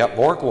laud you yet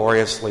more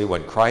gloriously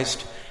when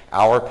Christ,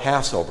 our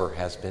Passover,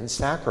 has been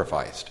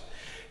sacrificed.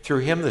 Through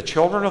him the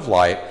children of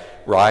light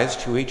rise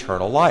to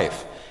eternal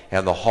life,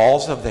 and the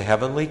halls of the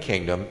heavenly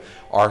kingdom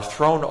are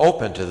thrown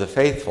open to the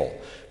faithful.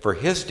 For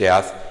his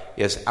death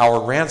is our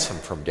ransom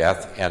from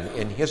death, and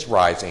in his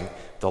rising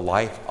the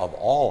life of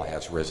all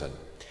has risen.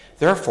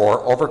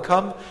 Therefore,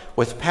 overcome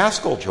with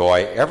paschal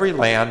joy, every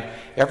land,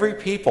 every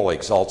people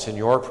exults in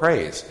your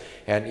praise,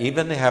 and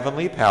even the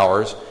heavenly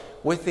powers,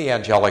 with the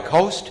angelic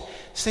host,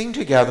 sing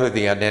together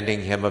the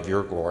unending hymn of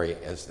your glory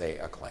as they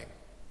acclaim.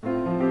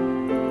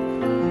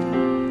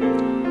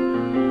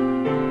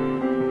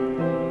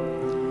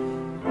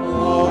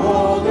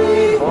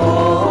 Holy,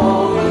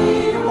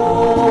 holy,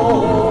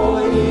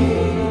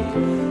 holy,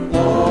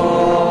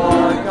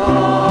 Lord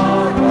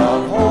God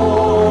of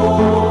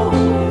hosts,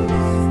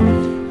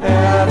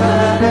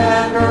 heaven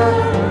and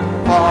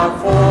earth are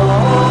full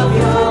of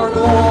your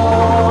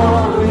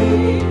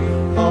glory.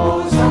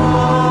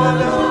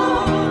 Hosanna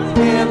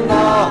in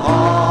the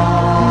highest.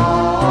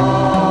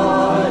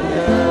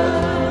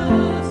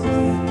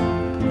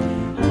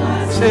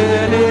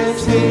 Blessed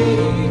is he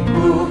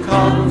who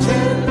comes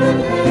in the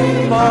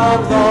name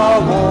of the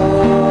Lord.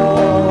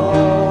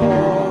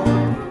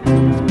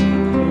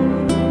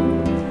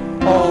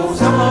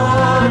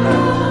 Hosanna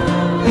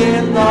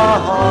in the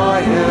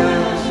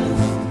highest.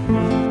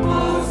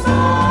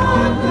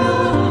 Hosanna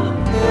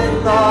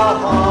in the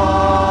highest.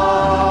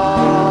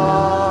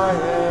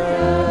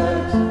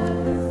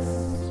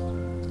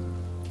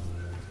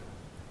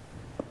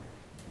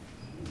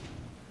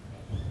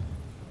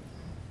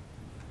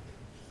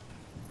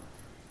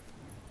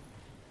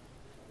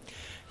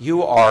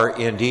 You are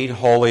indeed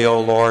holy, O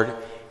Lord,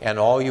 and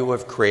all you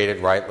have created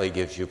rightly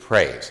gives you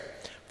praise.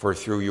 For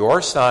through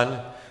your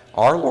Son,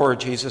 our Lord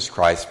Jesus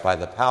Christ, by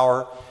the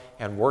power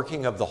and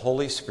working of the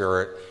Holy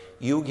Spirit,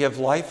 you give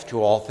life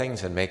to all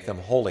things and make them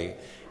holy,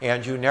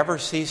 and you never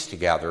cease to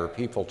gather a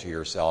people to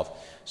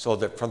yourself, so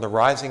that from the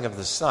rising of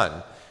the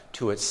sun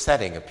to its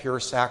setting a pure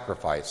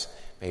sacrifice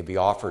may be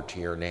offered to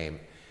your name.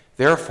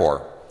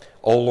 Therefore,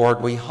 O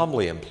Lord, we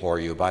humbly implore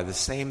you, by the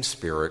same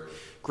Spirit,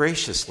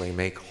 graciously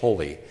make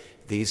holy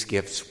these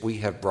gifts we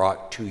have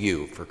brought to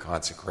you for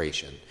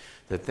consecration,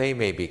 that they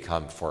may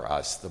become for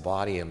us the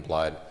body and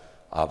blood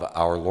of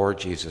our Lord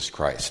Jesus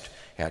Christ,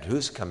 at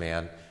whose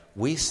command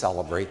we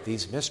celebrate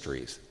these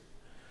mysteries.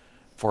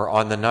 For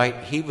on the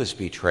night he was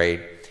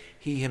betrayed,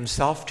 he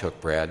himself took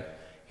bread,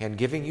 and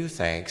giving you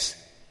thanks,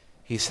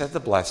 he said the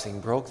blessing,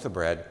 broke the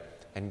bread,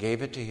 and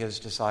gave it to his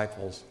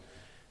disciples,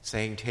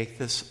 saying, "Take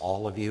this,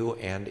 all of you,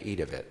 and eat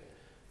of it,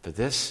 for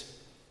this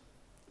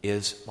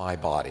is my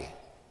body,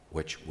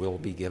 which will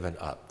be given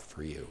up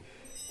for you."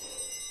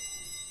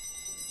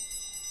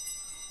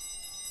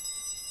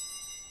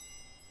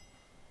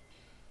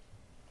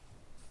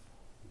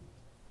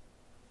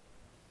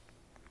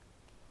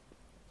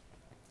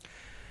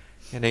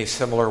 In a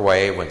similar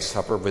way, when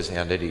supper was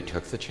ended, he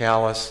took the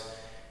chalice,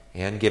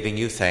 and giving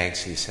you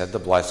thanks, he said the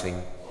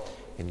blessing,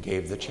 and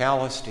gave the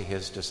chalice to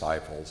his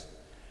disciples,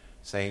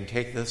 saying,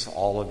 "Take this,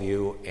 all of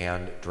you,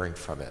 and drink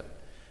from it.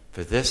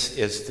 For this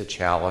is the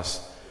chalice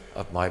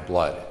of my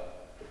blood,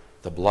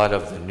 the blood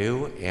of the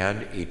new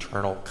and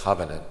eternal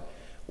covenant,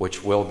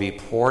 which will be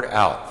poured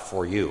out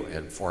for you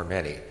and for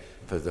many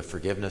for the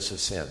forgiveness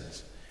of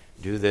sins.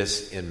 Do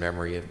this in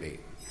memory of me."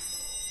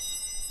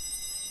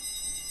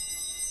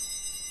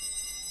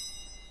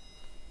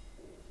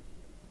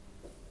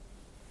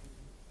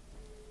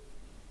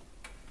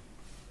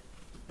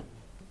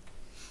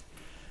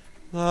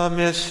 The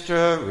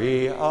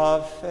mystery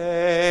of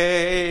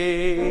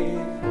faith.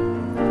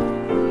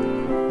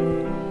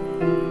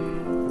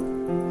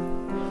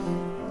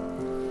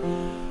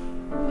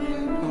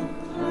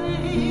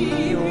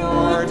 Proclaim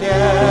your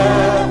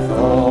death,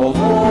 O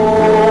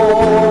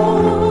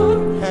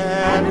Lord,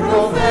 and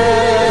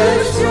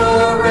profess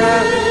your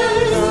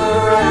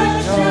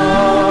resurrection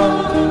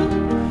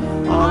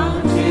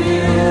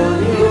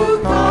until you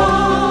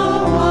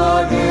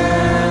come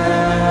again.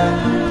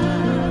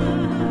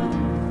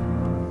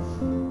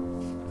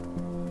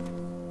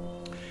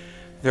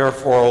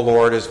 Therefore, O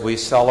Lord, as we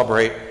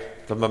celebrate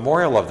the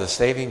memorial of the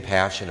saving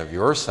passion of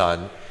your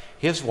Son,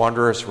 his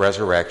wondrous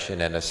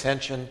resurrection and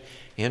ascension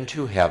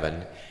into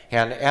heaven,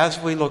 and as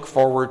we look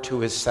forward to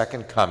his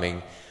second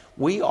coming,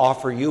 we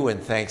offer you in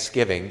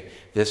thanksgiving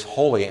this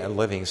holy and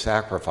living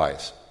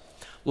sacrifice.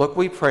 Look,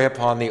 we pray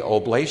upon the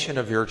oblation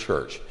of your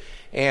church,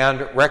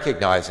 and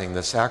recognizing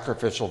the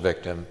sacrificial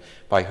victim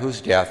by whose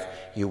death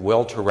you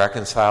will to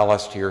reconcile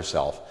us to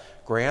yourself,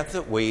 grant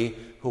that we,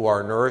 who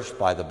are nourished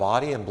by the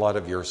body and blood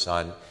of your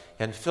Son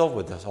and filled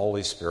with the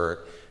Holy Spirit,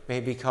 may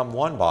become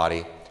one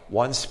body,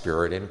 one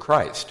spirit in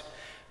Christ.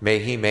 May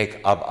he make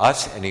of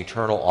us an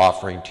eternal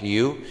offering to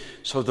you,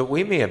 so that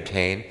we may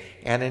obtain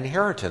an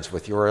inheritance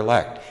with your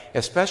elect,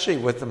 especially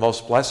with the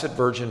most blessed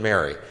Virgin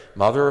Mary,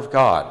 Mother of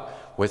God,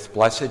 with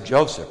blessed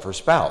Joseph, her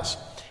spouse,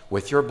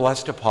 with your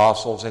blessed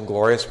apostles and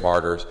glorious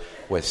martyrs,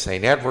 with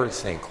St. Edward,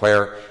 St.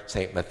 Clare,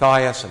 St.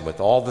 Matthias, and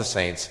with all the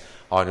saints,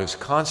 on whose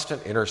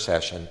constant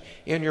intercession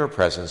in your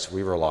presence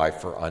we rely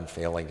for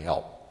unfailing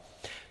help.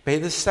 May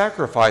the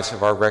sacrifice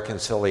of our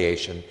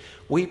reconciliation,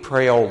 we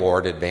pray, O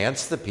Lord,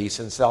 advance the peace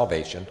and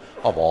salvation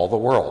of all the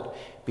world.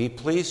 Be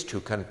pleased to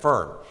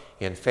confirm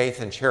in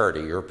faith and charity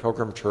your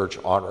pilgrim church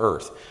on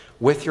earth,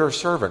 with your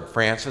servant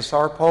Francis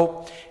our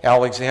Pope,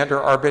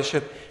 Alexander our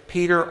Bishop,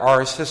 Peter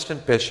our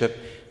Assistant Bishop,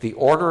 the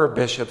order of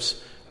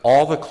bishops,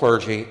 all the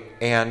clergy,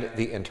 and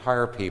the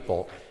entire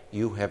people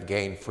you have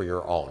gained for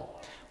your own.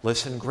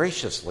 Listen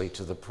graciously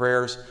to the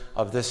prayers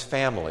of this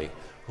family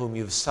whom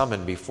you've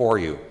summoned before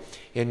you.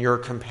 In your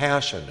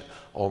compassion,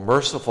 O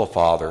merciful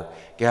Father,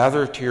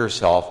 gather to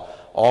yourself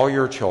all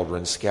your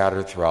children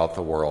scattered throughout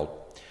the world.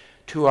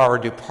 To our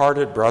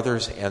departed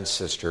brothers and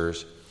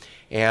sisters,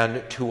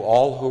 and to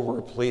all who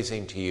were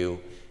pleasing to you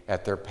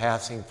at their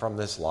passing from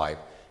this life,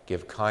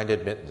 give kind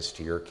admittance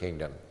to your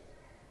kingdom.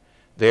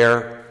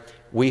 There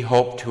we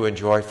hope to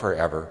enjoy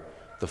forever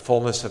the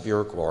fullness of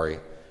your glory,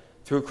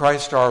 through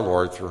Christ our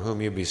Lord, through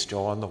whom you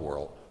bestow on the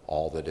world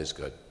all that is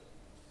good.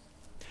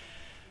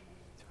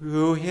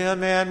 Through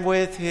him and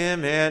with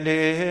him and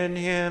in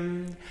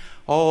him,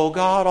 O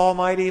God,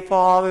 Almighty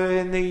Father,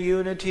 in the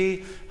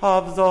unity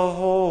of the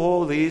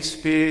Holy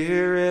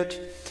Spirit,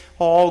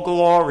 all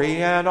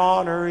glory and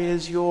honor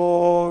is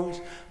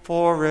yours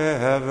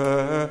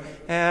forever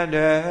and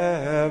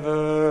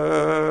ever.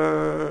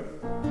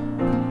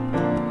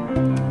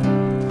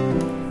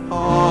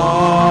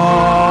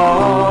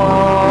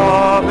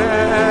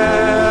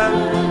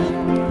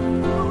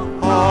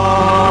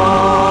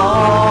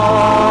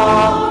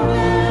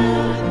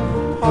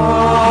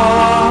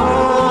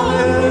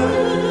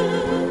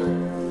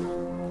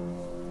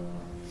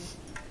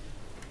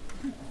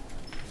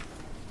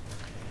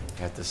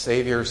 At the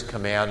Savior's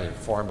command,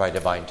 informed by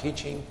divine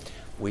teaching,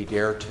 we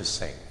dare to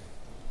sing.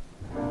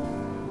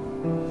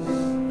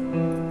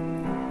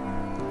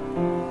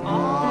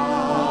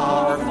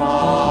 Our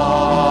Father,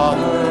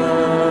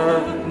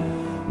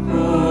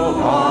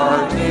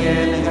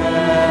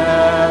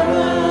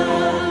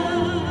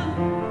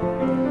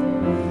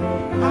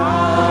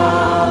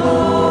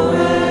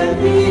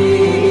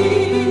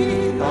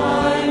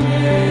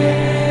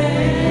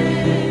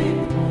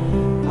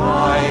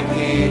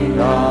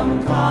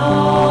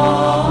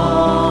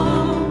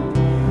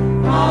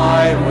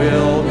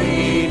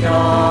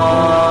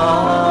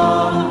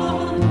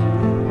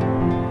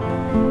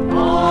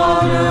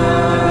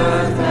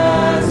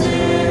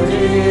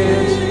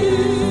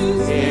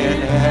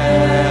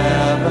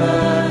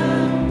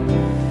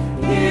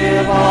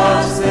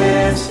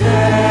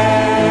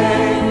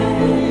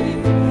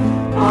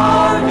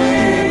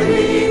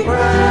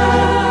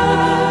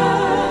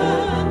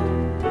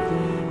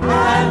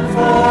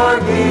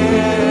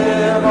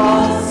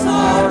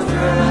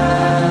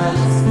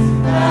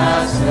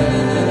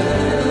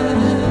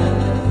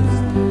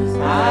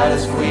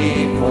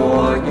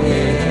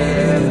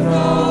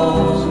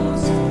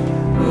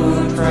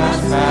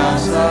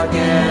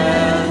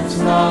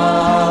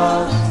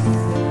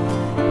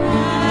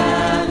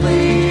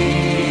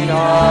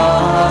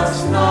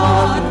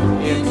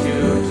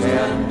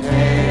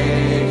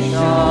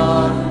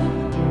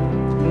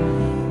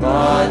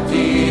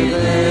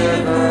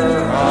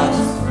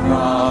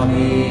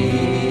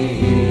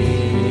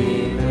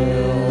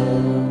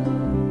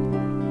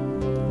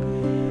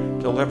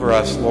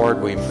 us,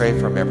 Lord, we pray,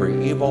 from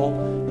every evil.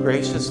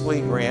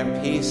 Graciously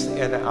grant peace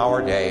in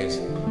our days,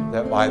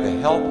 that by the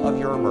help of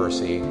your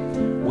mercy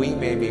we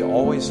may be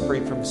always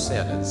free from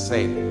sin and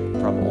safe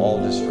from all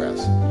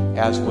distress,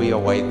 as we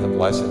await the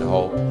blessed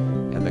hope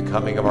and the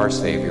coming of our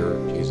Savior,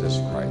 Jesus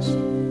Christ.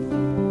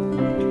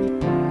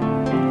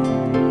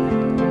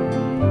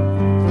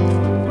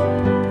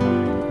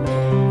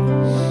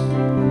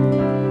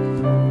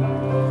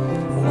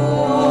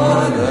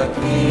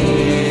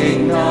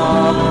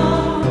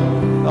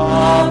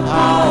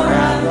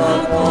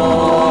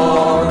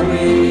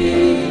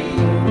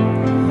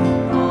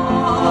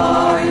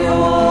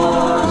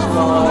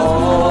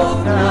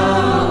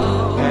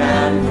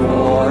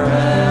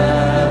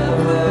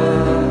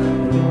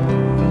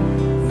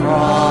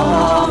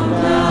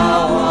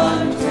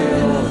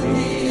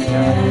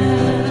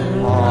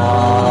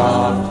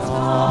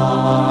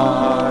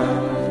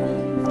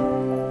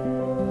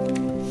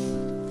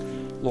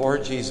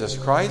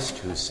 Christ,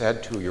 who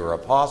said to your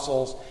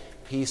apostles,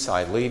 "Peace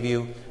I leave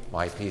you,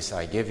 my peace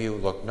I give you,"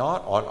 look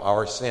not on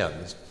our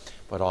sins,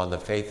 but on the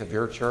faith of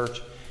your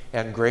church,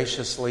 and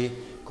graciously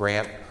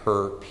grant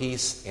her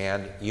peace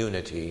and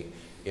unity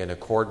in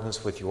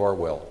accordance with your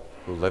will,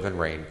 who live and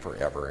reign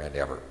forever and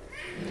ever.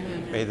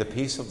 Amen. May the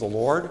peace of the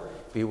Lord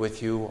be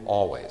with you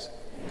always.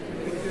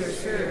 And with your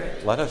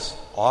spirit. Let us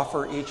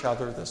offer each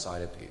other the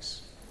sign of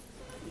peace.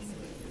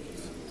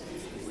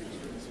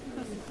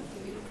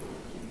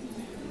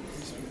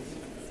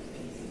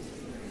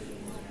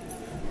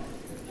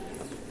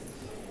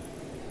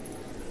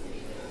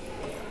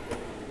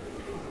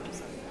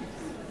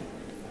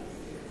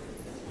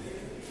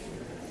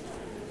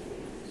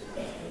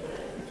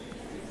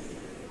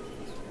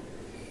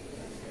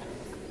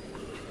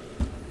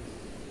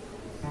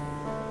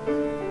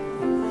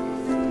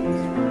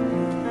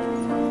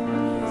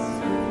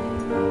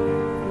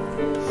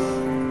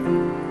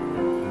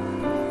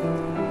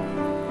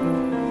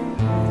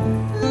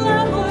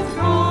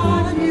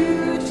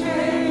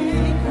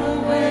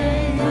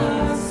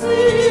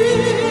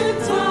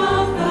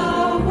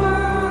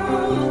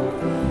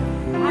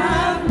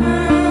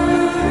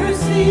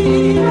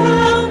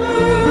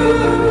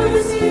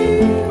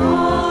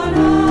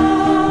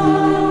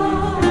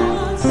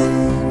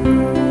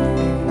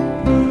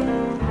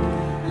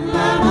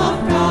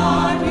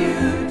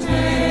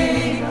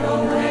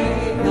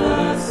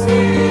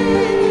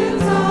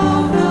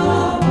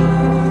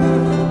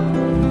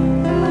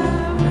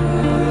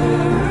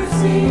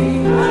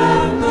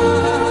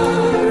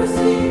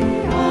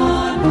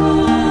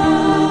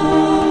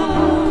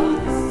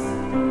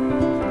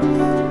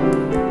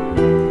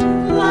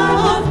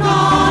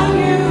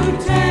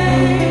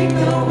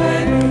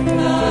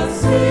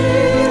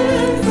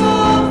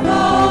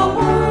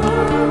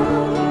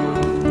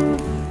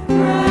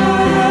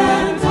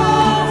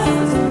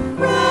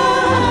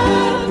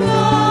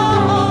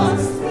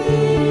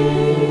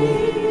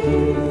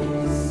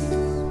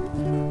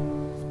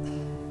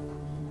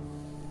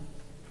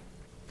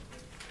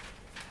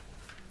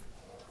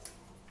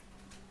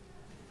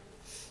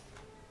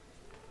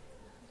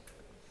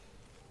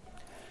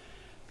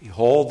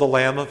 Behold the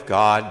Lamb of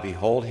God,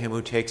 behold him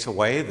who takes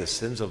away the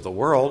sins of the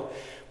world.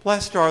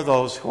 Blessed are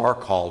those who are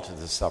called to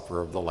the supper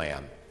of the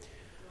Lamb.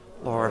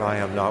 Lord, I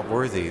am not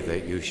worthy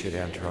that you should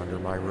enter under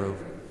my roof.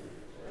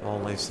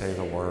 Only say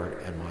the word,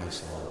 and my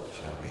soul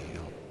shall be healed.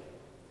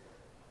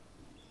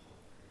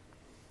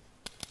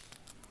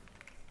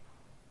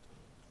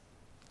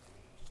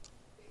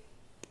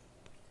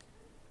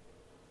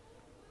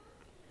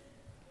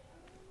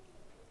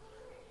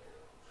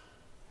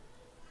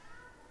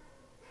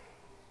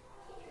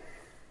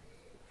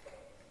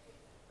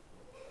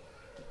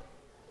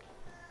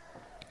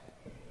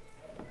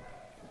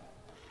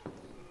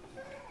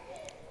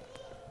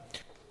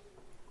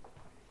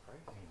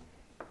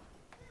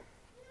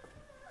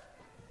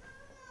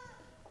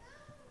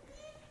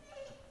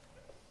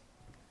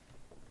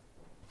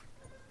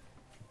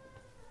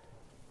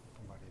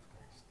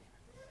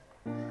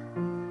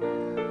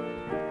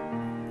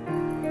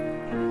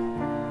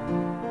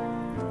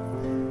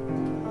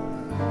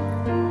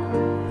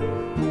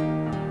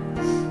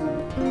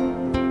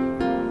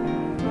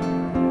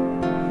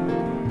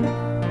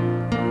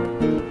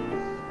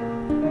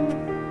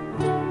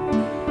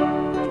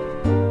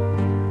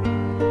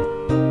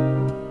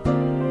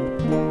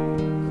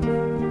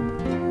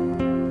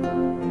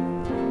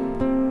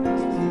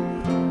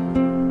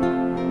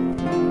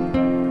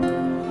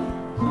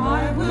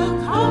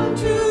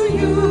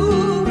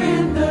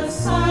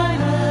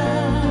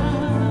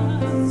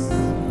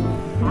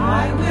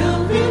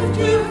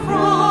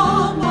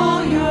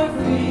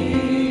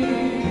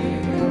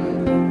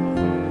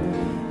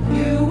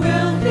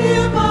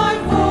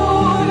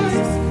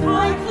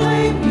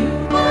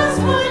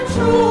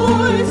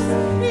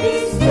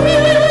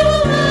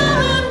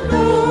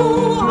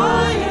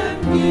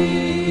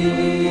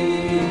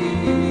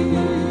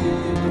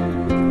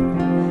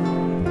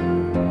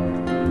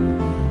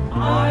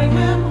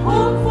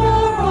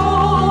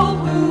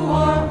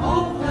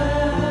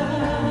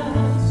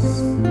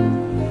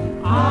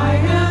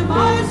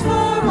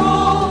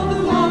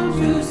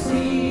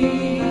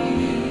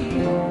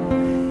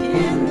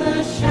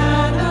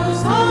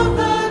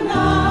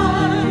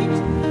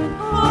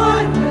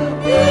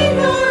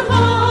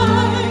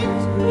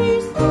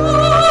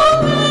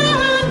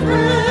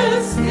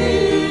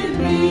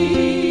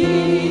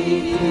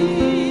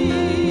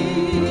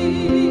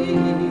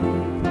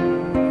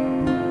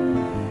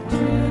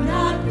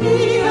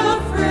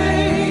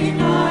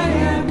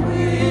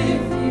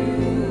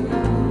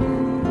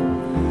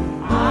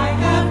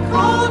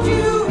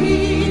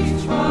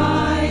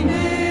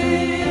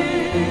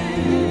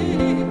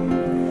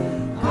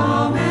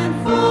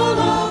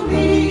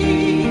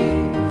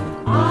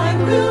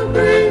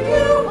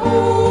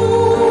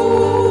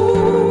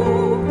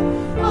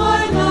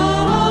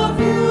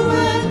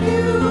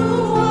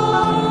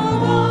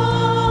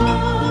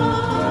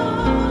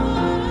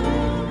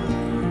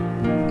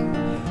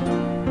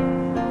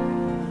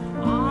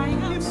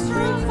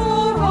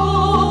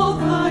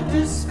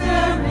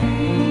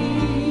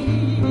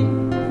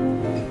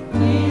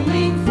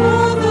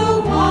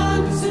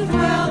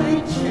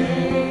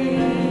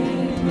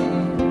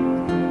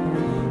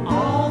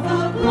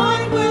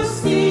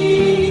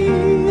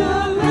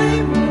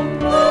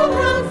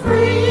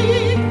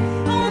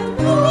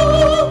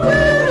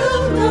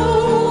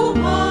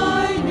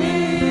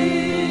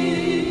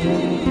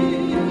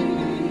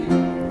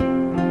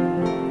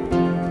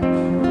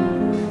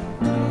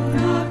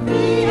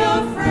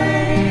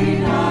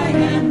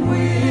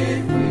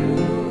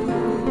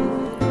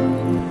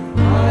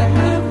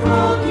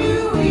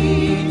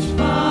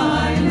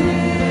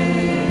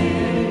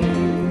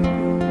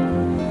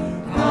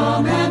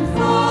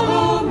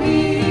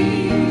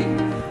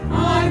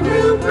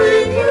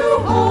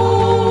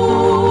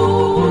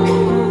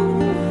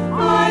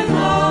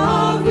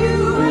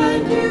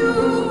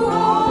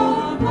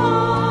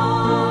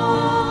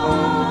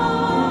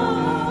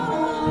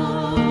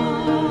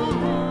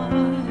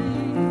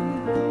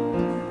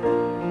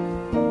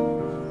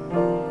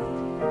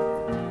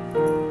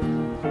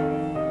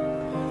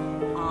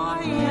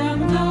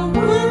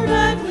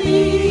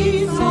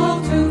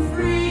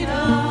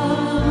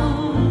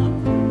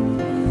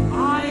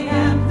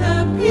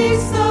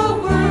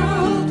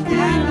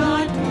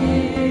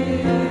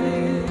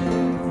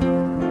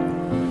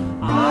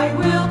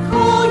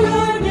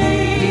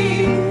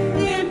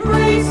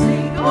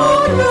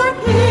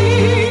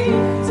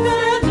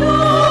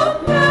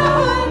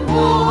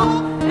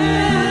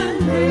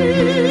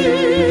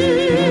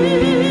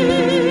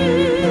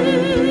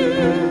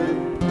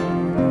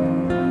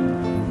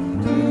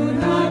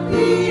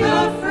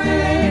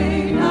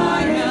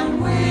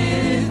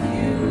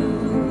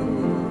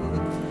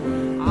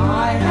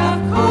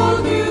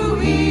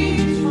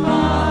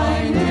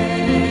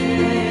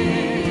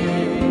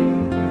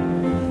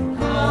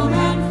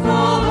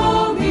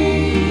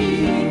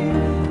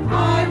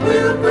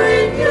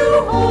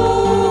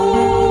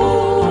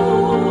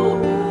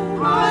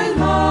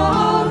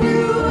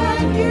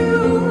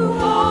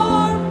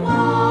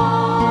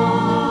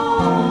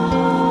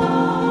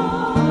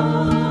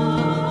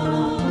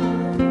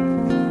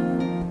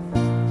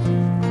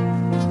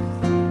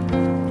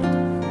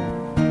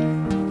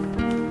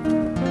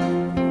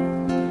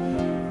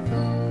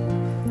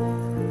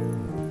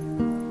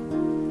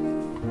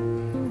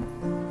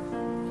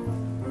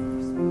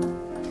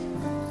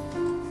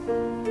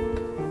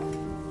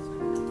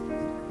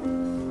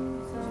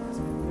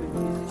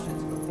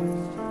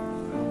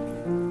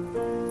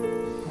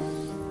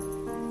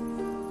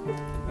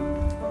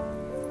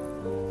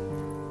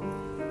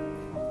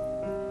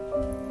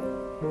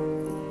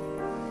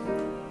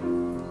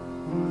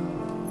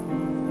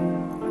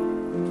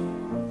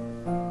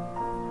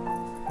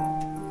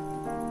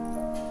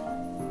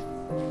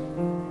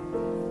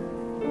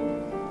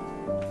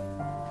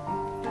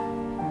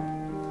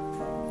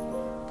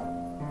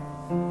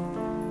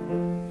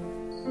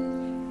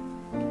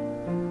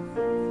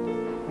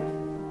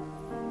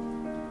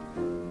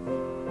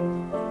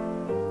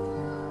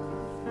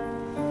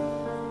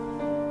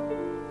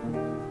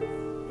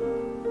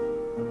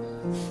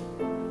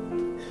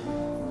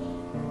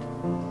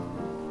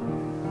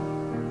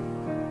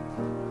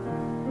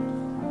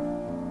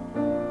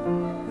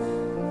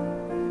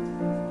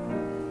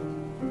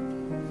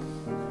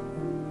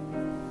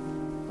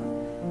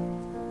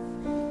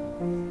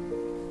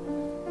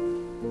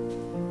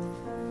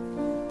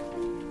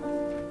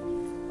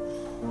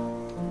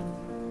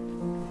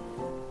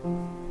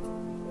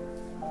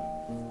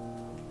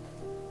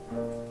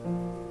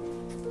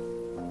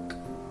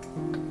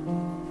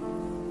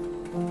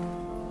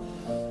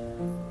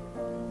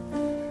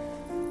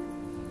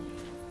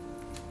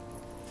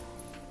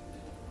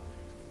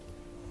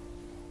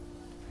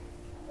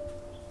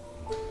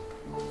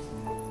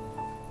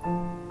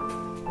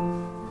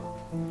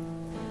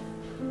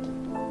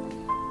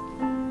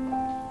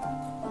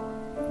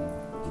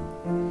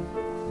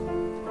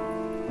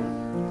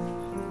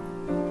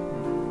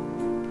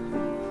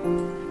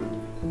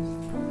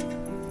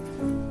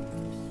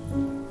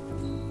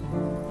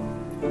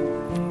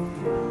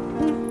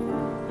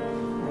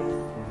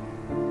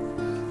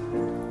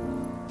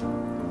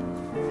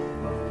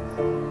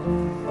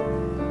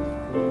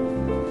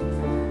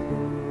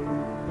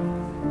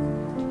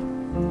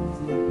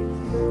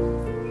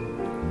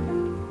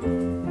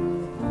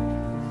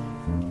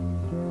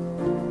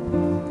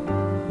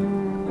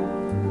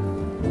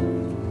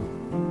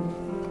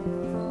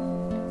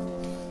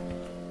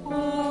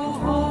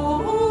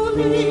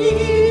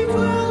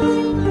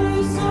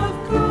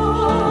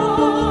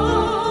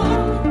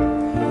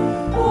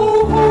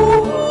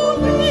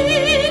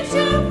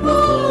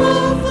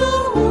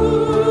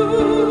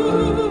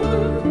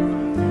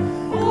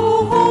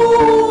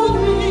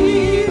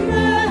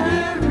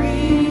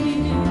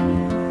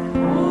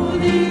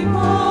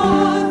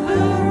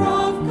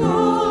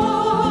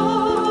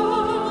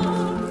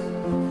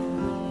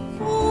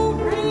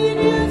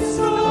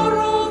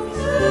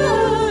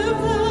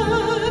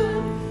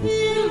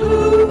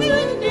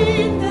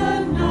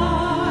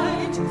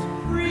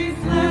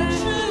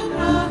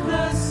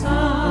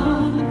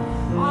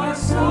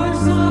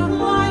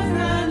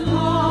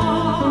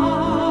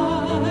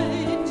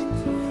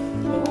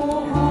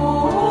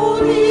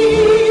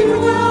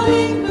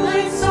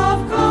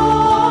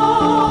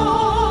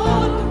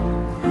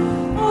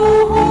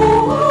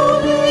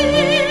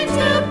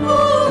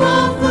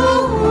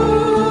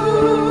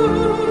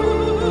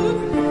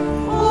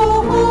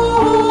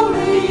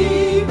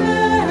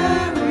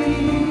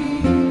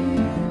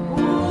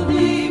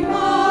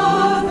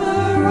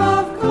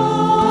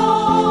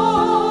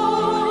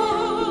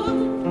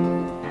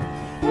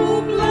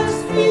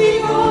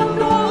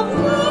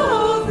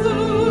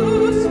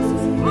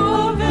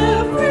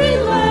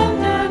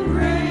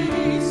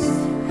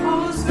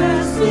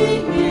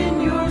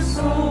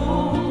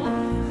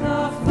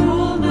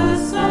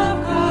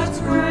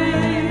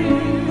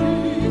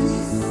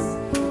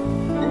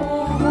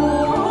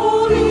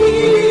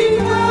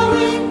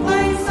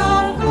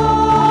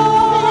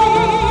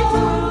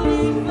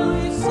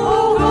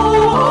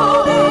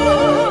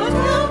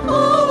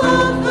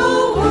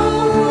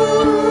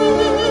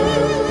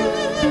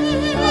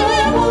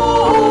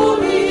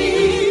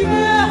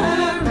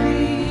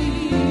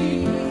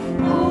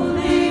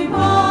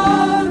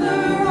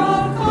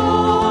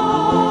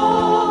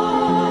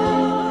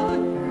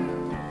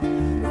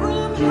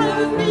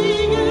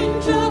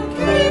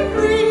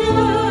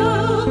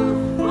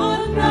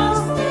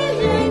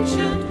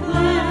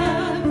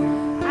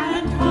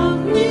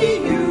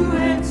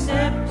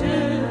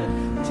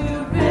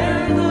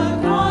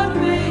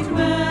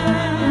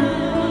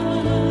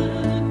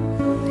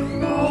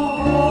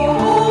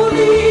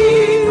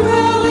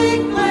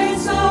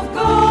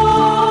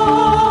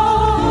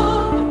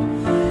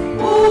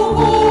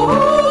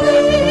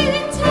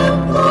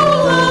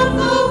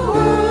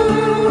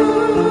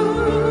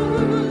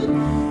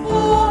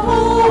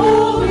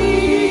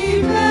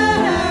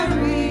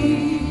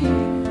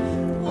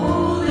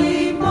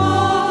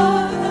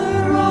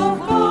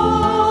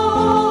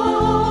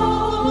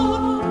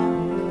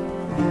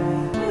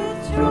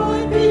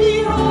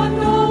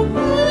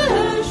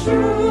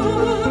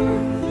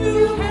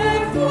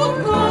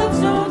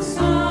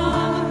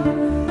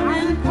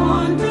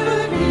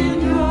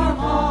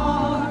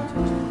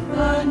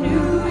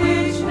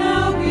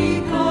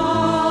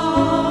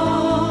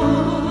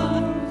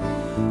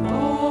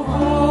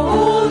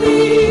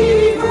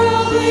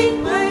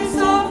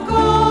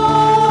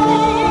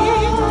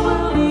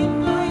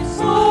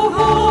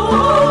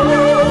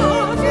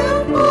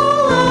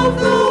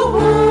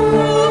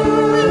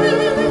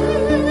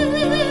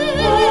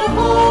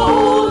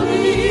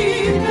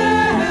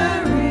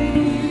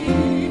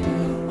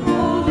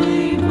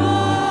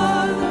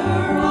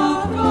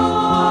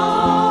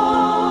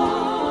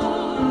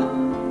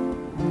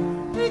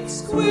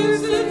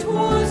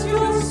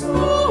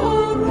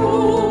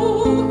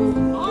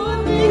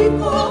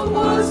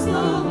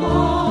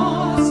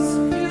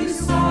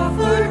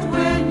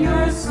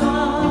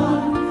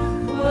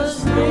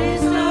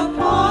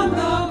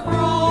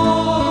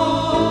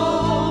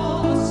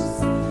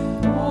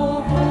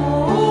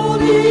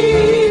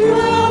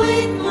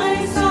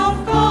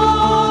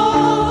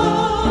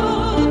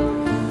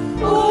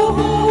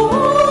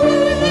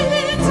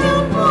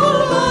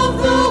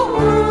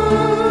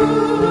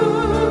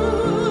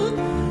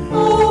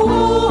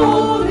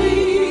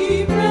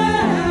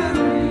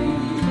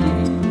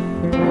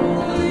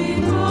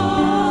 Redeemer.